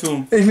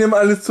Vorbereitung. Ich nehme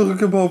alles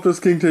zurück, überhaupt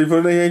das Gegenteil. Ich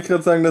wollte eigentlich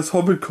gerade sagen, das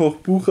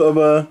Hobbit-Kochbuch,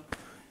 aber Das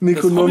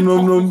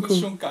Necronomnom Hobbit-Kochbuch ist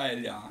schon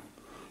geil, ja.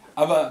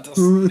 Aber das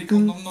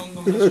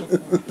Necronomnom ist schon geil.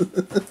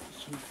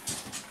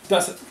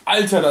 Das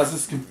Alter, das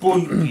ist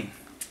gebunden.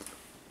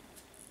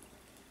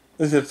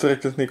 ist jetzt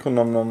direkt das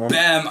Necronomnom.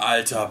 Bam,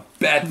 Alter.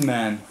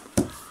 Batman.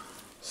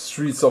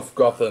 Streets of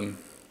Gotham.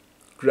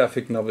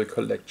 Graphic Novel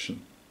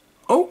Collection.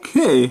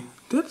 Okay,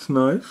 that's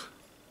nice.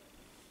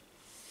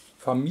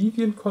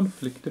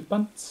 Familienkonflikte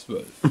Band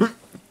 12.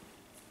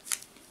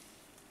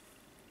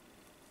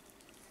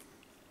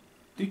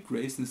 Dick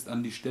Grayson ist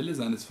an die Stelle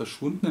seines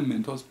verschwundenen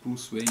Mentors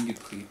Bruce Wayne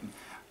getreten.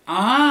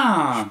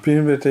 Ah!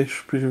 Spielen wir, ich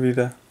spiele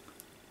wieder.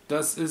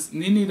 Das ist.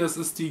 Nee, das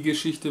ist die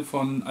Geschichte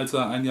von, als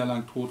er ein Jahr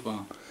lang tot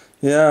war.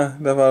 Ja,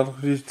 da war doch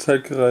die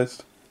Zeit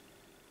gereist.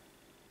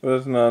 Oder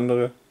ist eine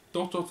andere?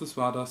 Doch, das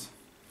war das.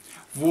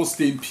 Wo es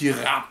den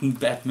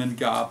Piraten-Batman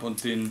gab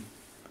und den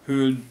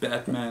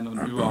Höhlen-Batman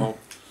und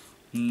überhaupt.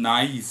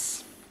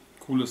 Nice.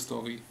 Coole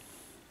Story.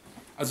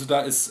 Also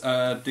da ist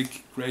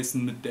Dick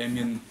Grayson mit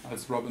Damien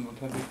als Robin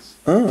unterwegs.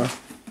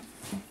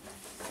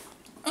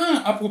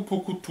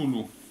 Apropos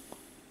Cthulhu.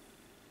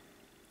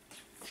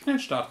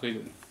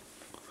 Schnellstartregeln.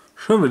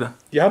 Schon wieder.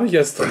 Die habe ich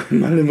erst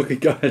dreimal im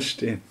Regal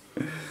stehen.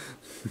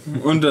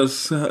 Und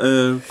das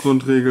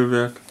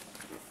Grundregelwerk.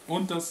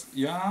 Und das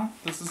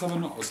ist aber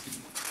nur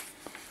ausgeliehen.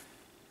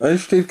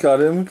 Es steht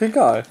gerade im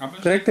Regal. Aber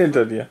Direkt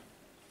hinter dir.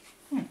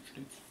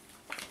 Steht's.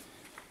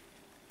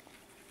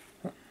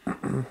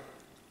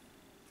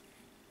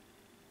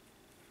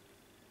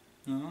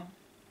 Ja.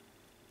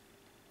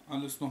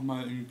 Alles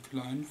nochmal im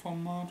kleinen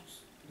Format.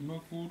 Ist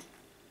immer gut.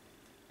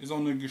 Ist auch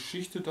eine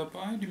Geschichte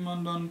dabei, die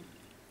man dann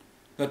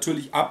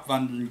natürlich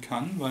abwandeln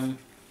kann, weil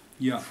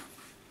ja.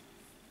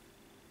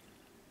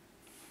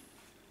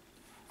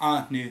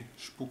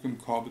 Spuk im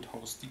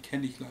Corbett-Haus, die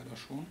kenne ich leider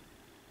schon.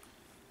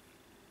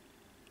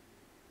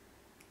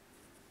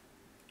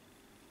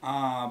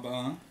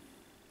 Aber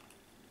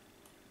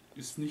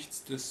ist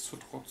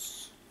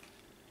nichtsdestotrotz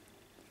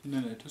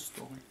eine nette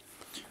Story.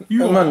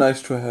 Ja. Immer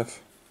nice to have.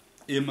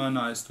 Immer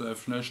nice to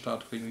have.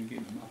 Schnellstartregeln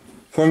gehen immer.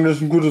 Vor allem, das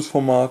ist ein gutes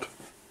Format.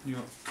 Ja.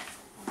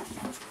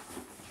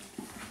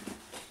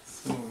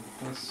 So,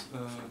 das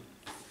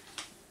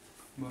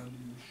war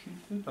die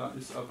Geschichte. Da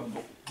ist aber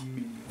noch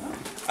mehr.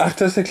 Ach,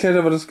 das erklärt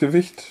aber das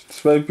Gewicht.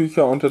 2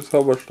 Bücher und der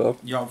Zauberstab.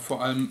 Ja,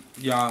 vor allem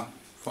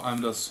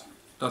das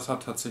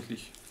hat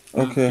tatsächlich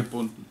okay.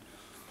 gebunden.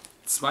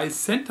 2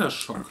 Center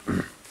Shock.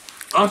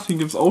 Ach, die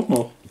gibt's auch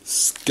noch.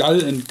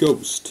 Skull and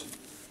Ghost.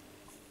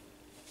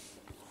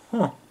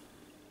 Huh.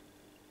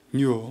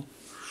 Ja.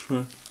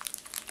 Schön.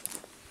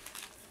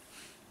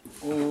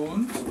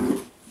 Und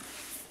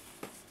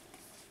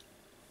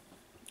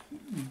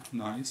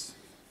nice.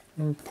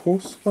 Ein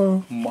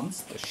Poster.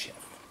 Monster Chef.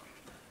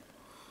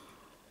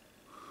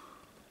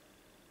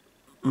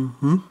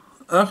 Mhm.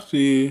 Ach,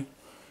 die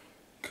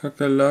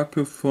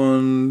Kakerlake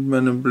von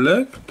Men in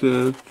Black,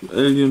 der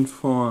Alien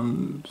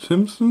von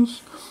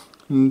Simpsons,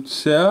 ein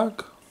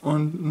Zerg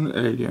und ein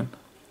Alien.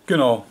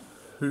 Genau.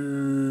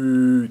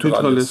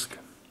 Hydralisk.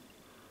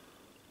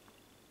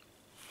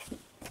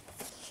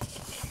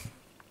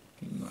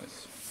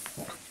 Nice.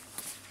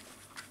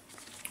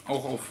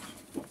 Auch auf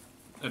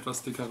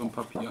etwas dickerem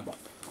Papier.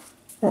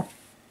 Oh,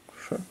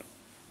 schön.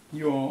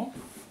 Ja.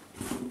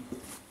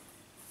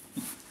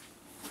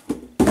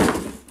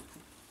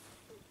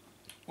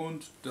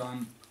 Und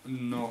dann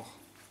noch.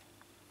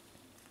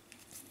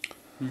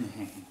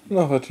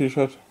 Noch ein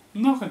T-Shirt.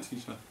 Noch ein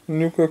T-Shirt.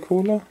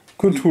 Nuka-Cola?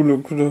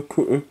 Cthulhu.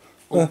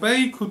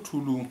 Obey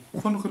Cthulhu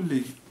von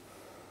Relais.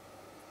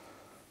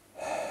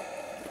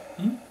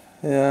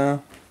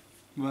 Ja.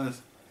 Was?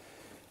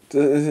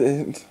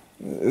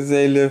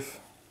 They live.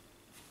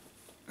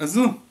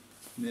 Achso.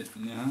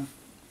 Ja.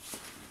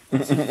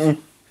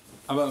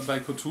 Aber bei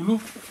Cthulhu.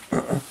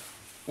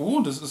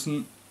 Oh, das ist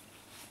ein.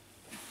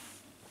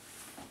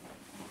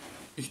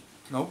 Ich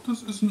glaube,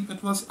 das ist ein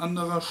etwas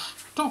anderer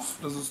Stoff.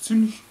 Das ist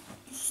ziemlich.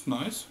 Das ist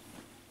nice.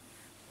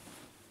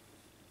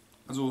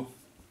 Also.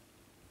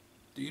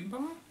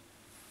 Dehnbar.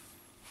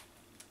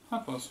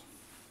 Hat was.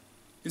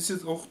 Ist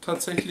jetzt auch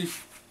tatsächlich.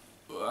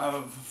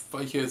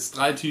 Weil ich jetzt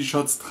 3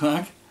 T-Shirts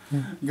trage.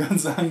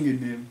 Ganz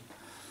angenehm.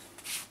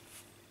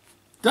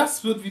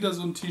 Das wird wieder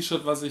so ein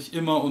T-Shirt, was ich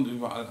immer und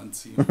überall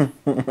anziehe.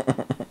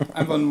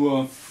 Einfach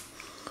nur.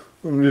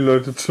 Um die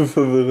Leute zu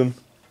verwirren.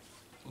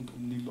 Und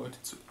um die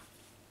Leute zu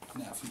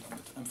nerven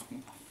damit. Einfach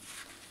nur.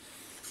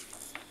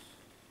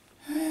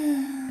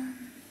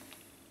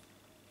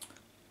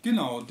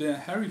 Genau,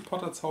 der Harry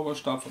Potter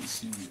Zauberstab von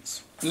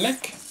Sirius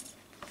Black.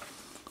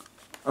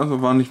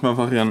 Also waren nicht mal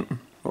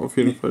Varianten. War auf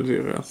jeden Fall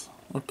Sirius.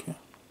 Okay.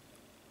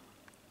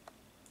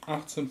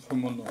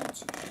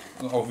 1895.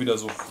 Also auch wieder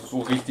so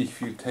richtig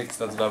viel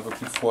Text, also da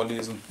wirklich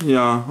vorlesen.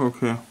 Ja,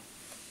 okay.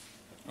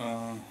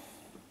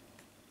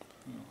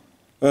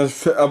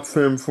 Das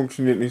Abfilmen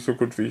funktioniert nicht so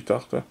gut, wie ich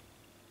dachte.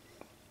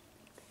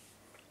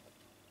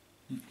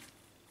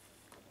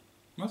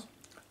 Was?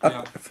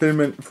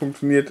 Abfilmen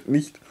funktioniert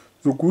nicht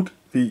so gut,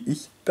 wie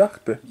ich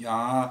dachte.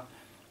 Ja,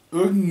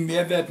 irgendeinen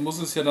Mehrwert muss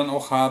es ja dann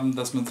auch haben,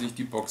 dass man sich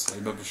die Box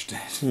selber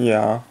bestellt.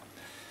 Ja.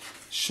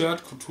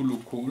 Shirt Cthulhu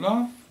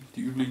Cola,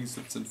 die übrigen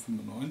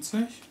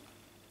 17,95.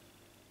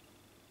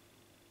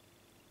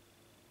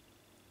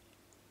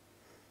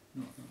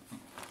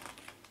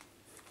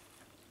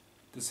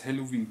 Das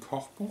Halloween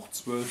Kochbuch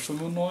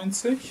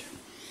 12,95.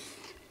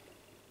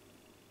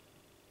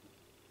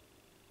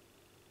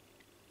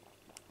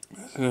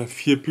 Das sind ja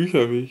 4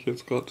 Bücher, wie ich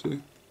jetzt gerade sehe.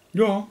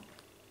 Ja.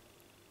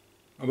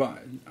 Aber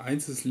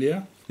eins ist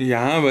leer.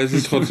 Ja, aber es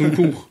ist trotzdem ein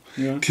Buch.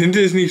 Ja. Tinte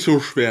ist nicht so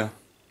schwer.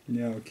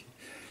 Ja, okay.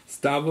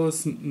 Star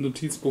Wars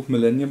Notizbuch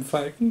Millennium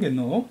Falcon,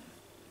 genau.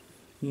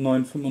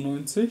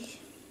 9,95.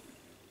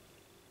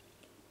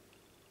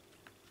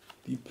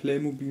 Die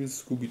Playmobil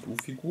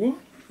Scooby-Doo-Figur.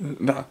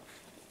 Na.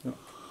 Ja.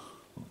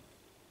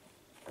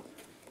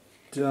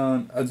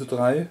 Dann, also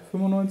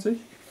 3,95.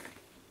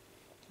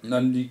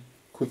 Dann die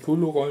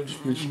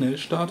Cthulhu-Rollenspiel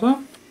Schnellstarter.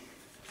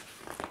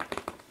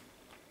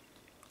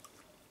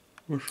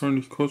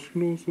 Wahrscheinlich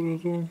kostenlos oder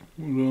so.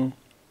 Oder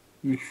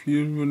nicht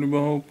viel, wenn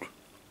überhaupt.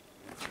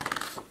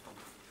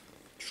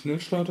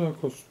 Schnellstarter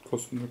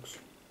kosten nichts.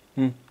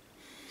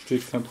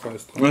 Steht kein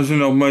Preis dran. Das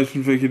sind auch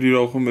meistens welche, die du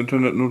auch im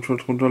Internet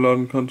notfalls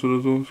runterladen kannst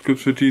oder so. Es gibt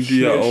für die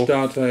ja auch.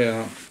 Schnellstarter,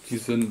 ja. Die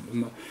sind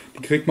immer.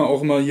 Die kriegt man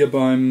auch immer hier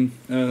beim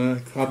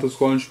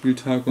gratis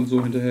Rollenspieltag und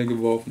so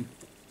hinterhergeworfen.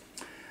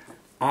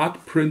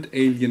 Art Print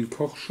Alien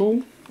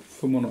Kochshow,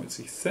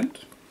 95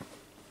 Cent.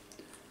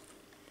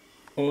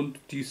 Und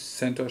die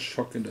Center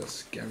Shock in der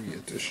Scary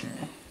Edition.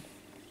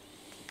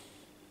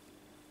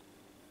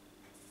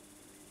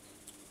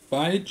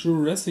 Bei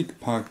Jurassic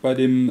Park, bei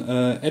dem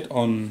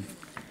Add-on,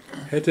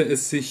 hätte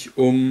es sich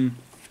um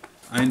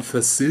einen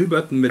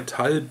versilberten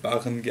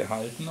Metallbarren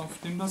gehalten, auf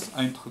dem das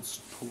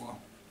Eintrittstor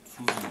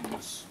zu sehen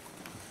ist.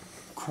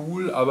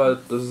 Cool, aber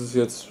das ist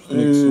jetzt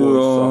nichts, wo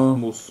ich sagen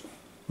muss.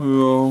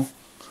 Ja.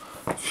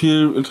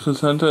 Viel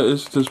interessanter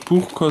ist, das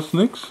Buch kostet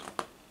nichts.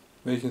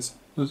 Welches?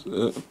 Das,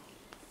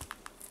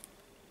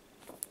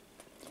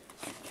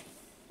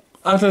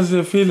 Ach, das ist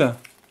der Fehler.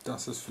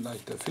 Das ist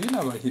vielleicht der Fehler,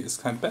 aber hier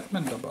ist kein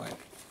Batman dabei.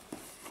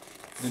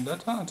 In der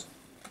Tat.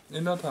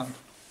 In der Tat.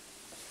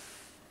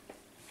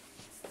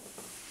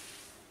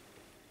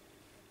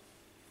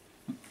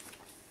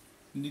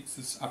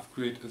 Nächstes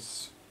Upgrade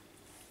ist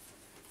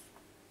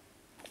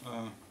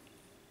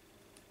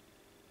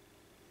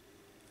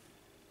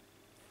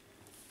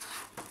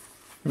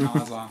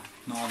NASA.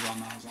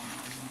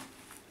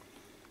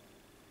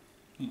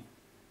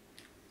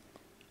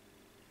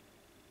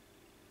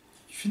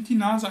 Ich finde die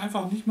NASA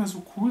einfach nicht mehr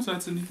so cool,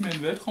 seit sie nicht mehr in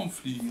den Weltraum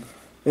fliegen.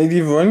 Ja,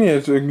 die wollen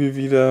jetzt irgendwie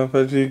wieder,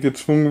 weil sie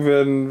gezwungen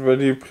werden, weil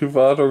die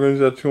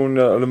Privatorganisationen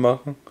ja alle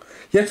machen.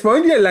 Jetzt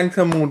wollen die ja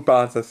langsam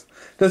Mondbasis.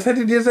 Das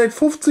hättet ihr seit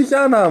 50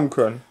 Jahren haben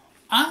können.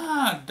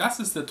 Ah, das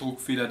ist der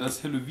Druckfehler.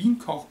 Das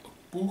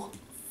Halloween-Kochbuch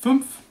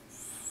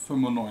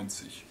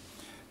 5,95.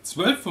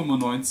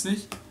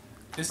 12,95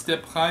 ist der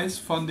Preis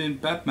von den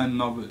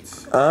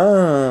Batman-Novels.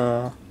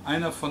 Ah.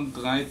 Einer von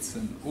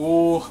 13.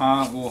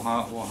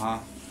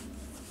 Oha.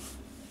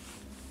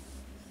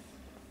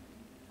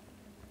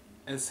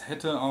 Es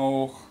hätte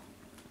auch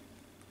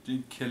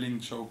den Killing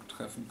Joke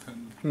treffen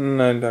können.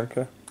 Nein,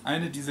 danke.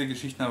 Eine dieser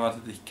Geschichten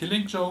erwartet dich.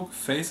 Killing Joke,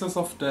 Faces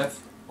of Death,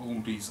 oh,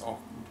 die ist auch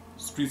gut.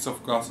 Streets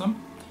of Gotham,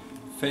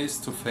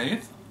 Face to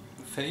Face,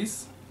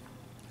 Face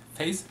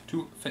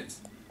to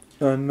Face.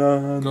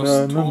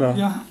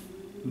 Ghostopia,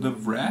 The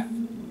Wrath,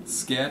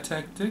 Scare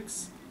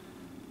Tactics,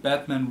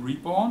 Batman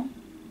Reborn,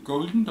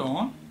 Golden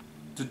Dawn,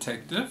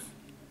 Detective,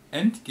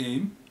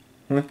 Endgame.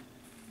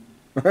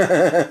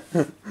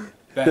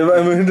 Der war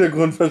im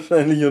Hintergrund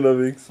wahrscheinlich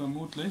unterwegs.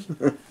 Vermutlich.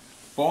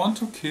 Born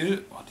to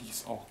Kill, oh, die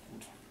ist auch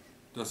gut.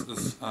 Das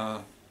ist,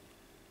 ja.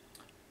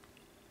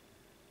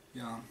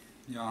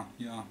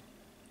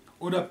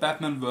 Oder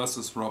Batman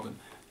vs. Robin.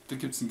 Da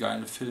gibt es einen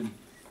geilen Film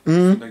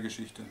in der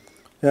Geschichte.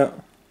 Ja.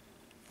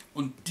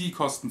 Und die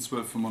kosten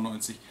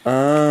 12,95.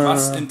 Ah.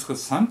 Was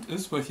interessant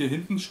ist, weil hier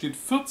hinten steht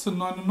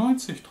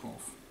 14,99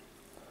 drauf.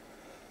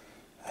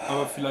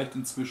 Aber vielleicht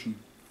inzwischen.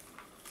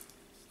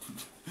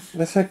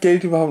 Was hat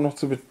Geld überhaupt noch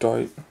zu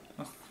bedeuten?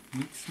 Ach,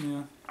 nichts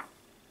mehr.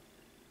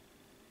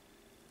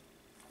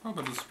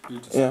 Aber das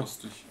Bild ist Ja.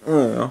 lustig.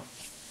 Ja.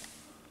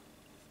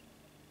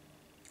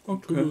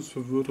 Und du bist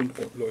verwirrt und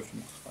läuft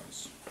im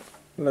Kreis.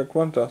 Like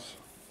one does.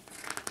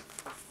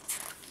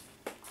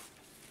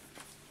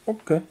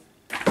 Okay.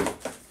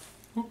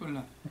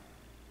 Hoppala.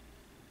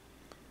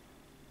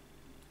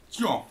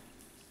 Tja,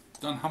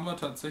 dann haben wir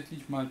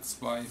tatsächlich mal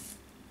 2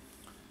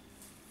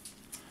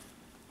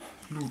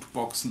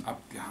 Lootboxen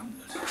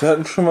abgehandelt. Wir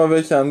hatten schon mal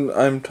welche an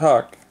einem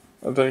Tag.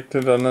 Direkt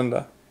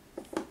hintereinander.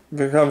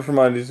 Wir kamen schon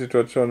mal in die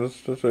Situation, dass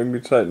das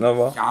irgendwie zeitnah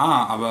war.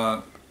 Ja,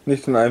 aber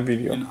Nicht in einem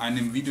Video. in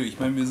einem Video. Ich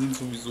meine, wir sind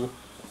sowieso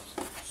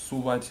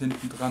so weit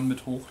hinten dran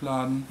mit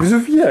Hochladen.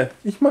 Wieso wir?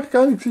 Ich mach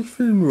gar nichts, ich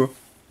film nur.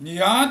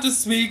 Ja,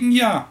 deswegen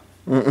ja.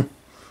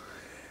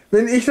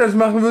 Wenn ich das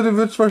machen würde,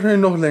 würde es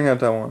wahrscheinlich noch länger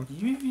dauern.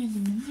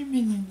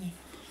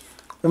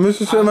 Dann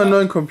müsstest du immer einen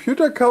neuen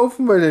Computer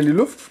kaufen, weil der in die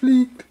Luft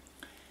fliegt.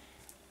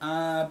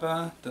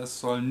 Aber das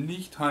soll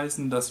nicht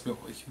heißen, dass wir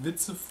euch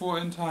Witze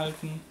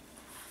vorenthalten.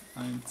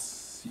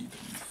 1, 7,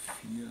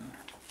 4.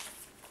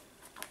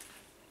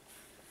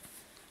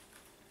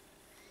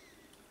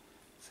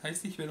 Das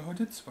heißt, ich werde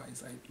heute 2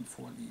 Seiten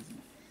vorlesen.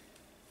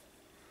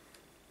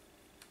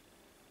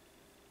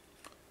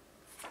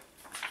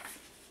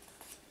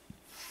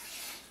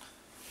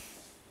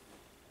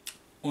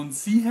 Und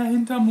Sie, Herr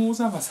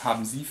Hintermoser, was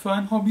haben Sie für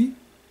ein Hobby?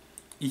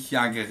 Ich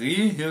jage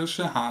Rehe,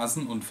 Hirsche,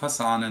 Hasen und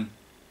Fasanen.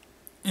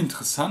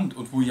 Interessant.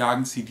 Und wo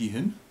jagen Sie die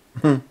hin?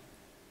 In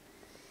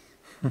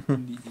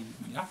die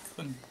ewigen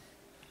Jagdrennen.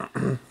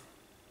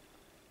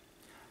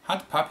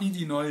 Hat Papi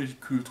die neue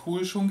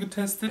Kühltruhe schon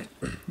getestet?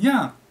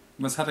 Ja.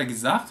 Was hat er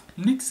gesagt?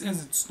 Nix, er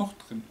sitzt noch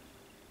drin.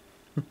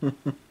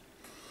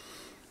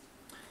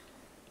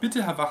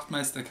 Bitte, Herr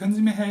Wachtmeister, können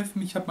Sie mir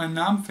helfen? Ich habe meinen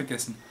Namen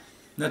vergessen.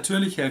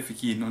 Natürlich helfe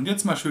ich Ihnen. Und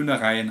jetzt mal schön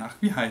der Reihe nach.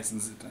 Wie heißen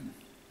Sie denn?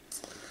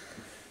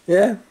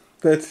 Ja,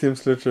 that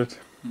seems legit.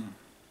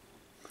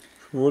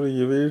 Ich wurde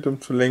gewählt,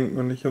 um zu lenken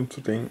und nicht um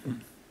zu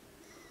denken.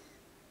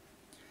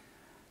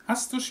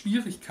 Hast du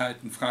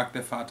Schwierigkeiten? Fragt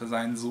der Vater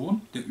seinen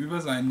Sohn, der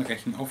über seinen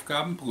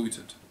Rechenaufgaben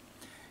brütet.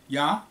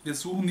 Ja, wir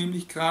suchen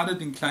nämlich gerade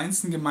den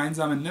kleinsten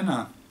gemeinsamen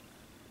Nenner.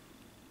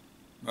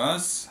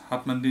 Was?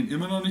 Hat man den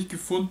immer noch nicht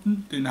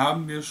gefunden? Den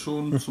haben wir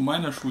schon zu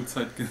meiner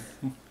Schulzeit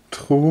gesucht.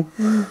 True.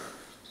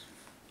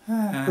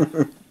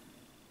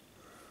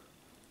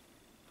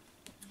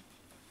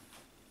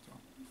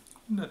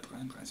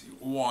 133.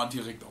 Oh,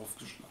 direkt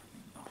aufgeschlagen.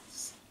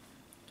 Nice.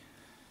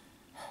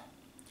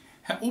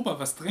 Herr Ober,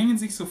 was drängen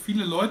sich so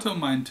viele Leute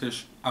um meinen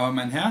Tisch? Aber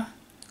mein Herr,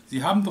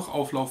 Sie haben doch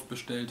Auflauf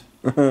bestellt.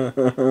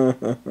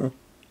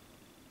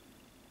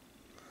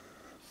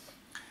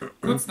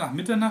 Kurz nach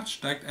Mitternacht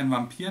steigt ein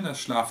Vampir in das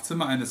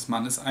Schlafzimmer eines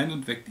Mannes ein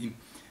und weckt ihn.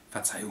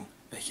 Verzeihung,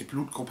 welche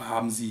Blutgruppe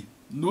haben Sie?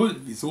 0.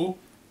 Wieso?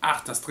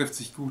 Ach, das trifft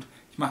sich gut.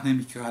 Ich mache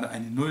nämlich gerade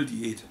eine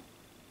Null-Diät.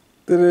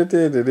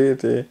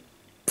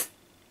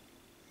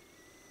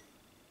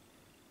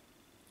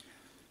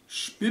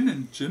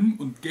 Spinnen-Jim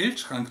und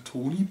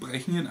Geldschrank-Toni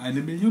brechen in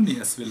eine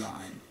Millionärsvilla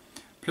ein.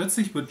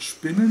 Plötzlich wird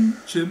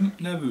Spinnen-Jim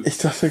nervös. Ich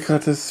dachte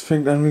gerade, das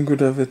fängt an wie ein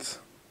guter Witz.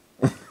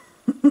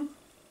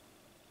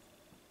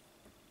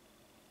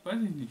 Weiß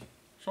ich nicht.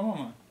 Schauen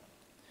wir mal.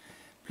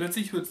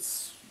 Plötzlich wird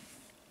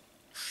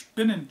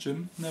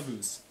Spinnen-Jim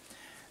nervös.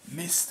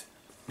 Mist,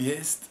 mir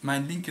ist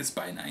mein linkes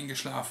Bein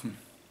eingeschlafen.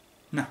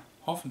 Na,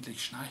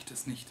 hoffentlich schnarcht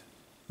es nicht.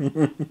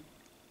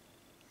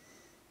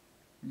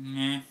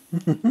 Nee.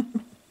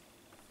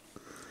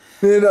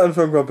 Nee, der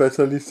Anfang war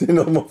besser, lies den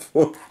nochmal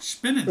vor.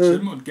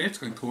 Spinnen-Jim und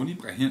Geldschrank-Toni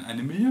brechen in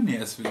eine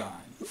Millionärsvilla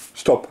ein.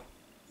 Stopp.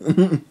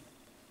 Ja.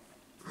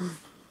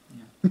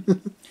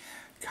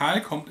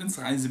 Karl kommt ins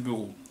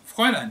Reisebüro.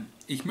 Fräulein,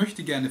 ich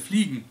möchte gerne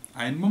fliegen.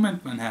 Einen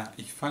Moment, mein Herr,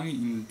 ich fange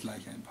Ihnen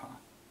gleich ein paar.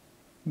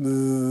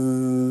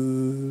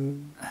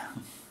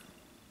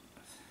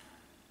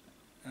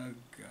 Oh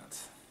Gott.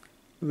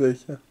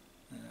 Welcher?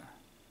 Ja.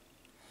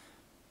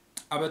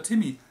 Aber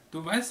Timmy,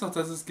 du weißt doch,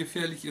 dass es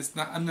gefährlich ist,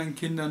 nach anderen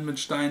Kindern mit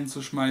Steinen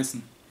zu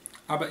schmeißen.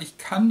 Aber ich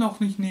kann doch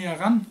nicht näher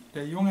ran.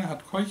 Der Junge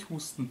hat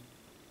Keuchhusten.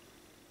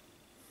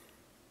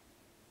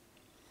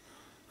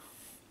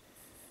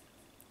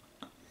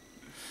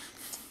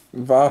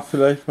 War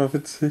vielleicht mal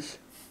witzig.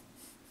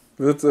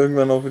 Wird's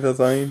irgendwann auch wieder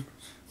sein.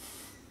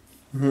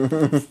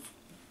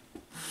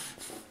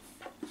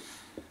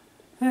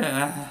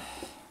 Ja.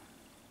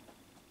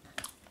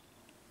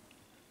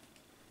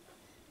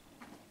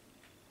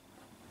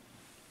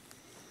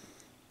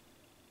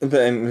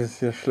 Beenden wir es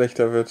hier,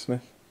 schlechter wird's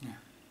nicht. Ja.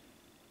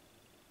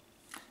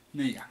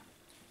 Naja,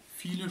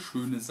 viele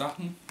schöne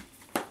Sachen.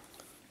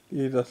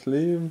 Die das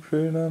Leben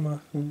schöner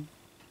machen.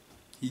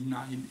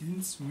 Hinein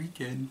ins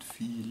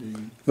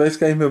Weekend-Feeling. Ich weiß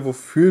gar nicht mehr,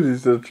 wofür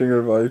dieser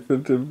Jingle war. Ich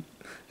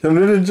habe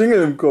nur den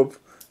Jingle im Kopf.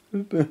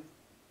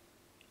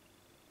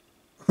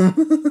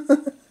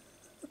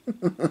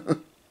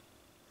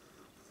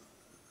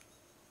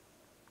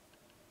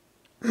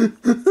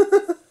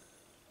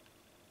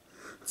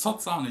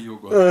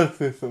 Zott-Sahne-Joghurt. Ach,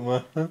 siehst du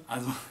mal.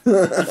 Also,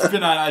 ich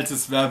bin ein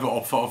altes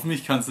Werbeopfer. Auf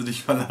mich kannst du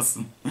dich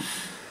verlassen.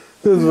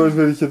 Das weit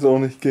will ich jetzt auch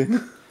nicht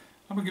gehen.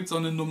 Aber gibt's auch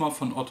eine Nummer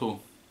von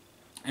Otto.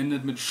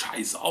 Endet mit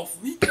Scheiß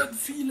auf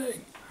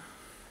Weekend-Feeling.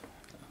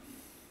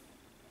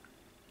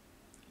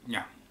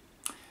 Ja.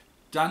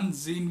 Dann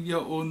sehen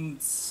wir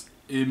uns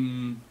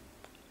im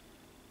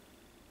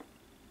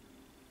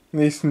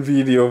Nächsten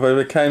Video, weil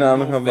wir keine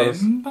Ahnung haben,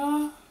 was.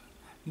 November?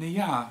 Ne,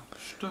 ja,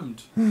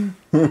 stimmt. Dann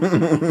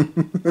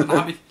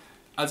habe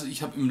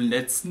ich habe im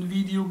letzten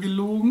Video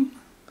gelogen.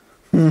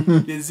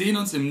 Wir sehen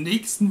uns im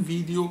nächsten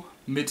Video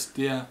mit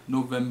der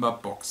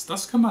Novemberbox.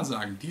 Das kann man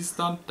sagen, die ist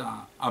dann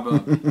da.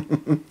 Aber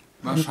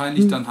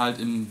wahrscheinlich dann halt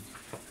im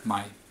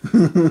Mai.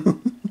 Du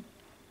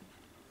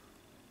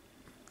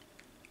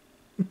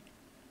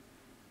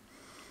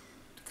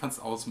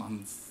kannst ausmachen,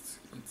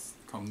 jetzt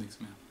kommt nichts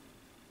mehr.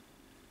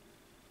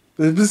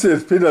 Bist du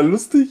jetzt Peter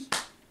lustig?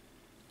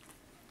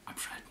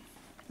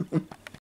 Abschalten.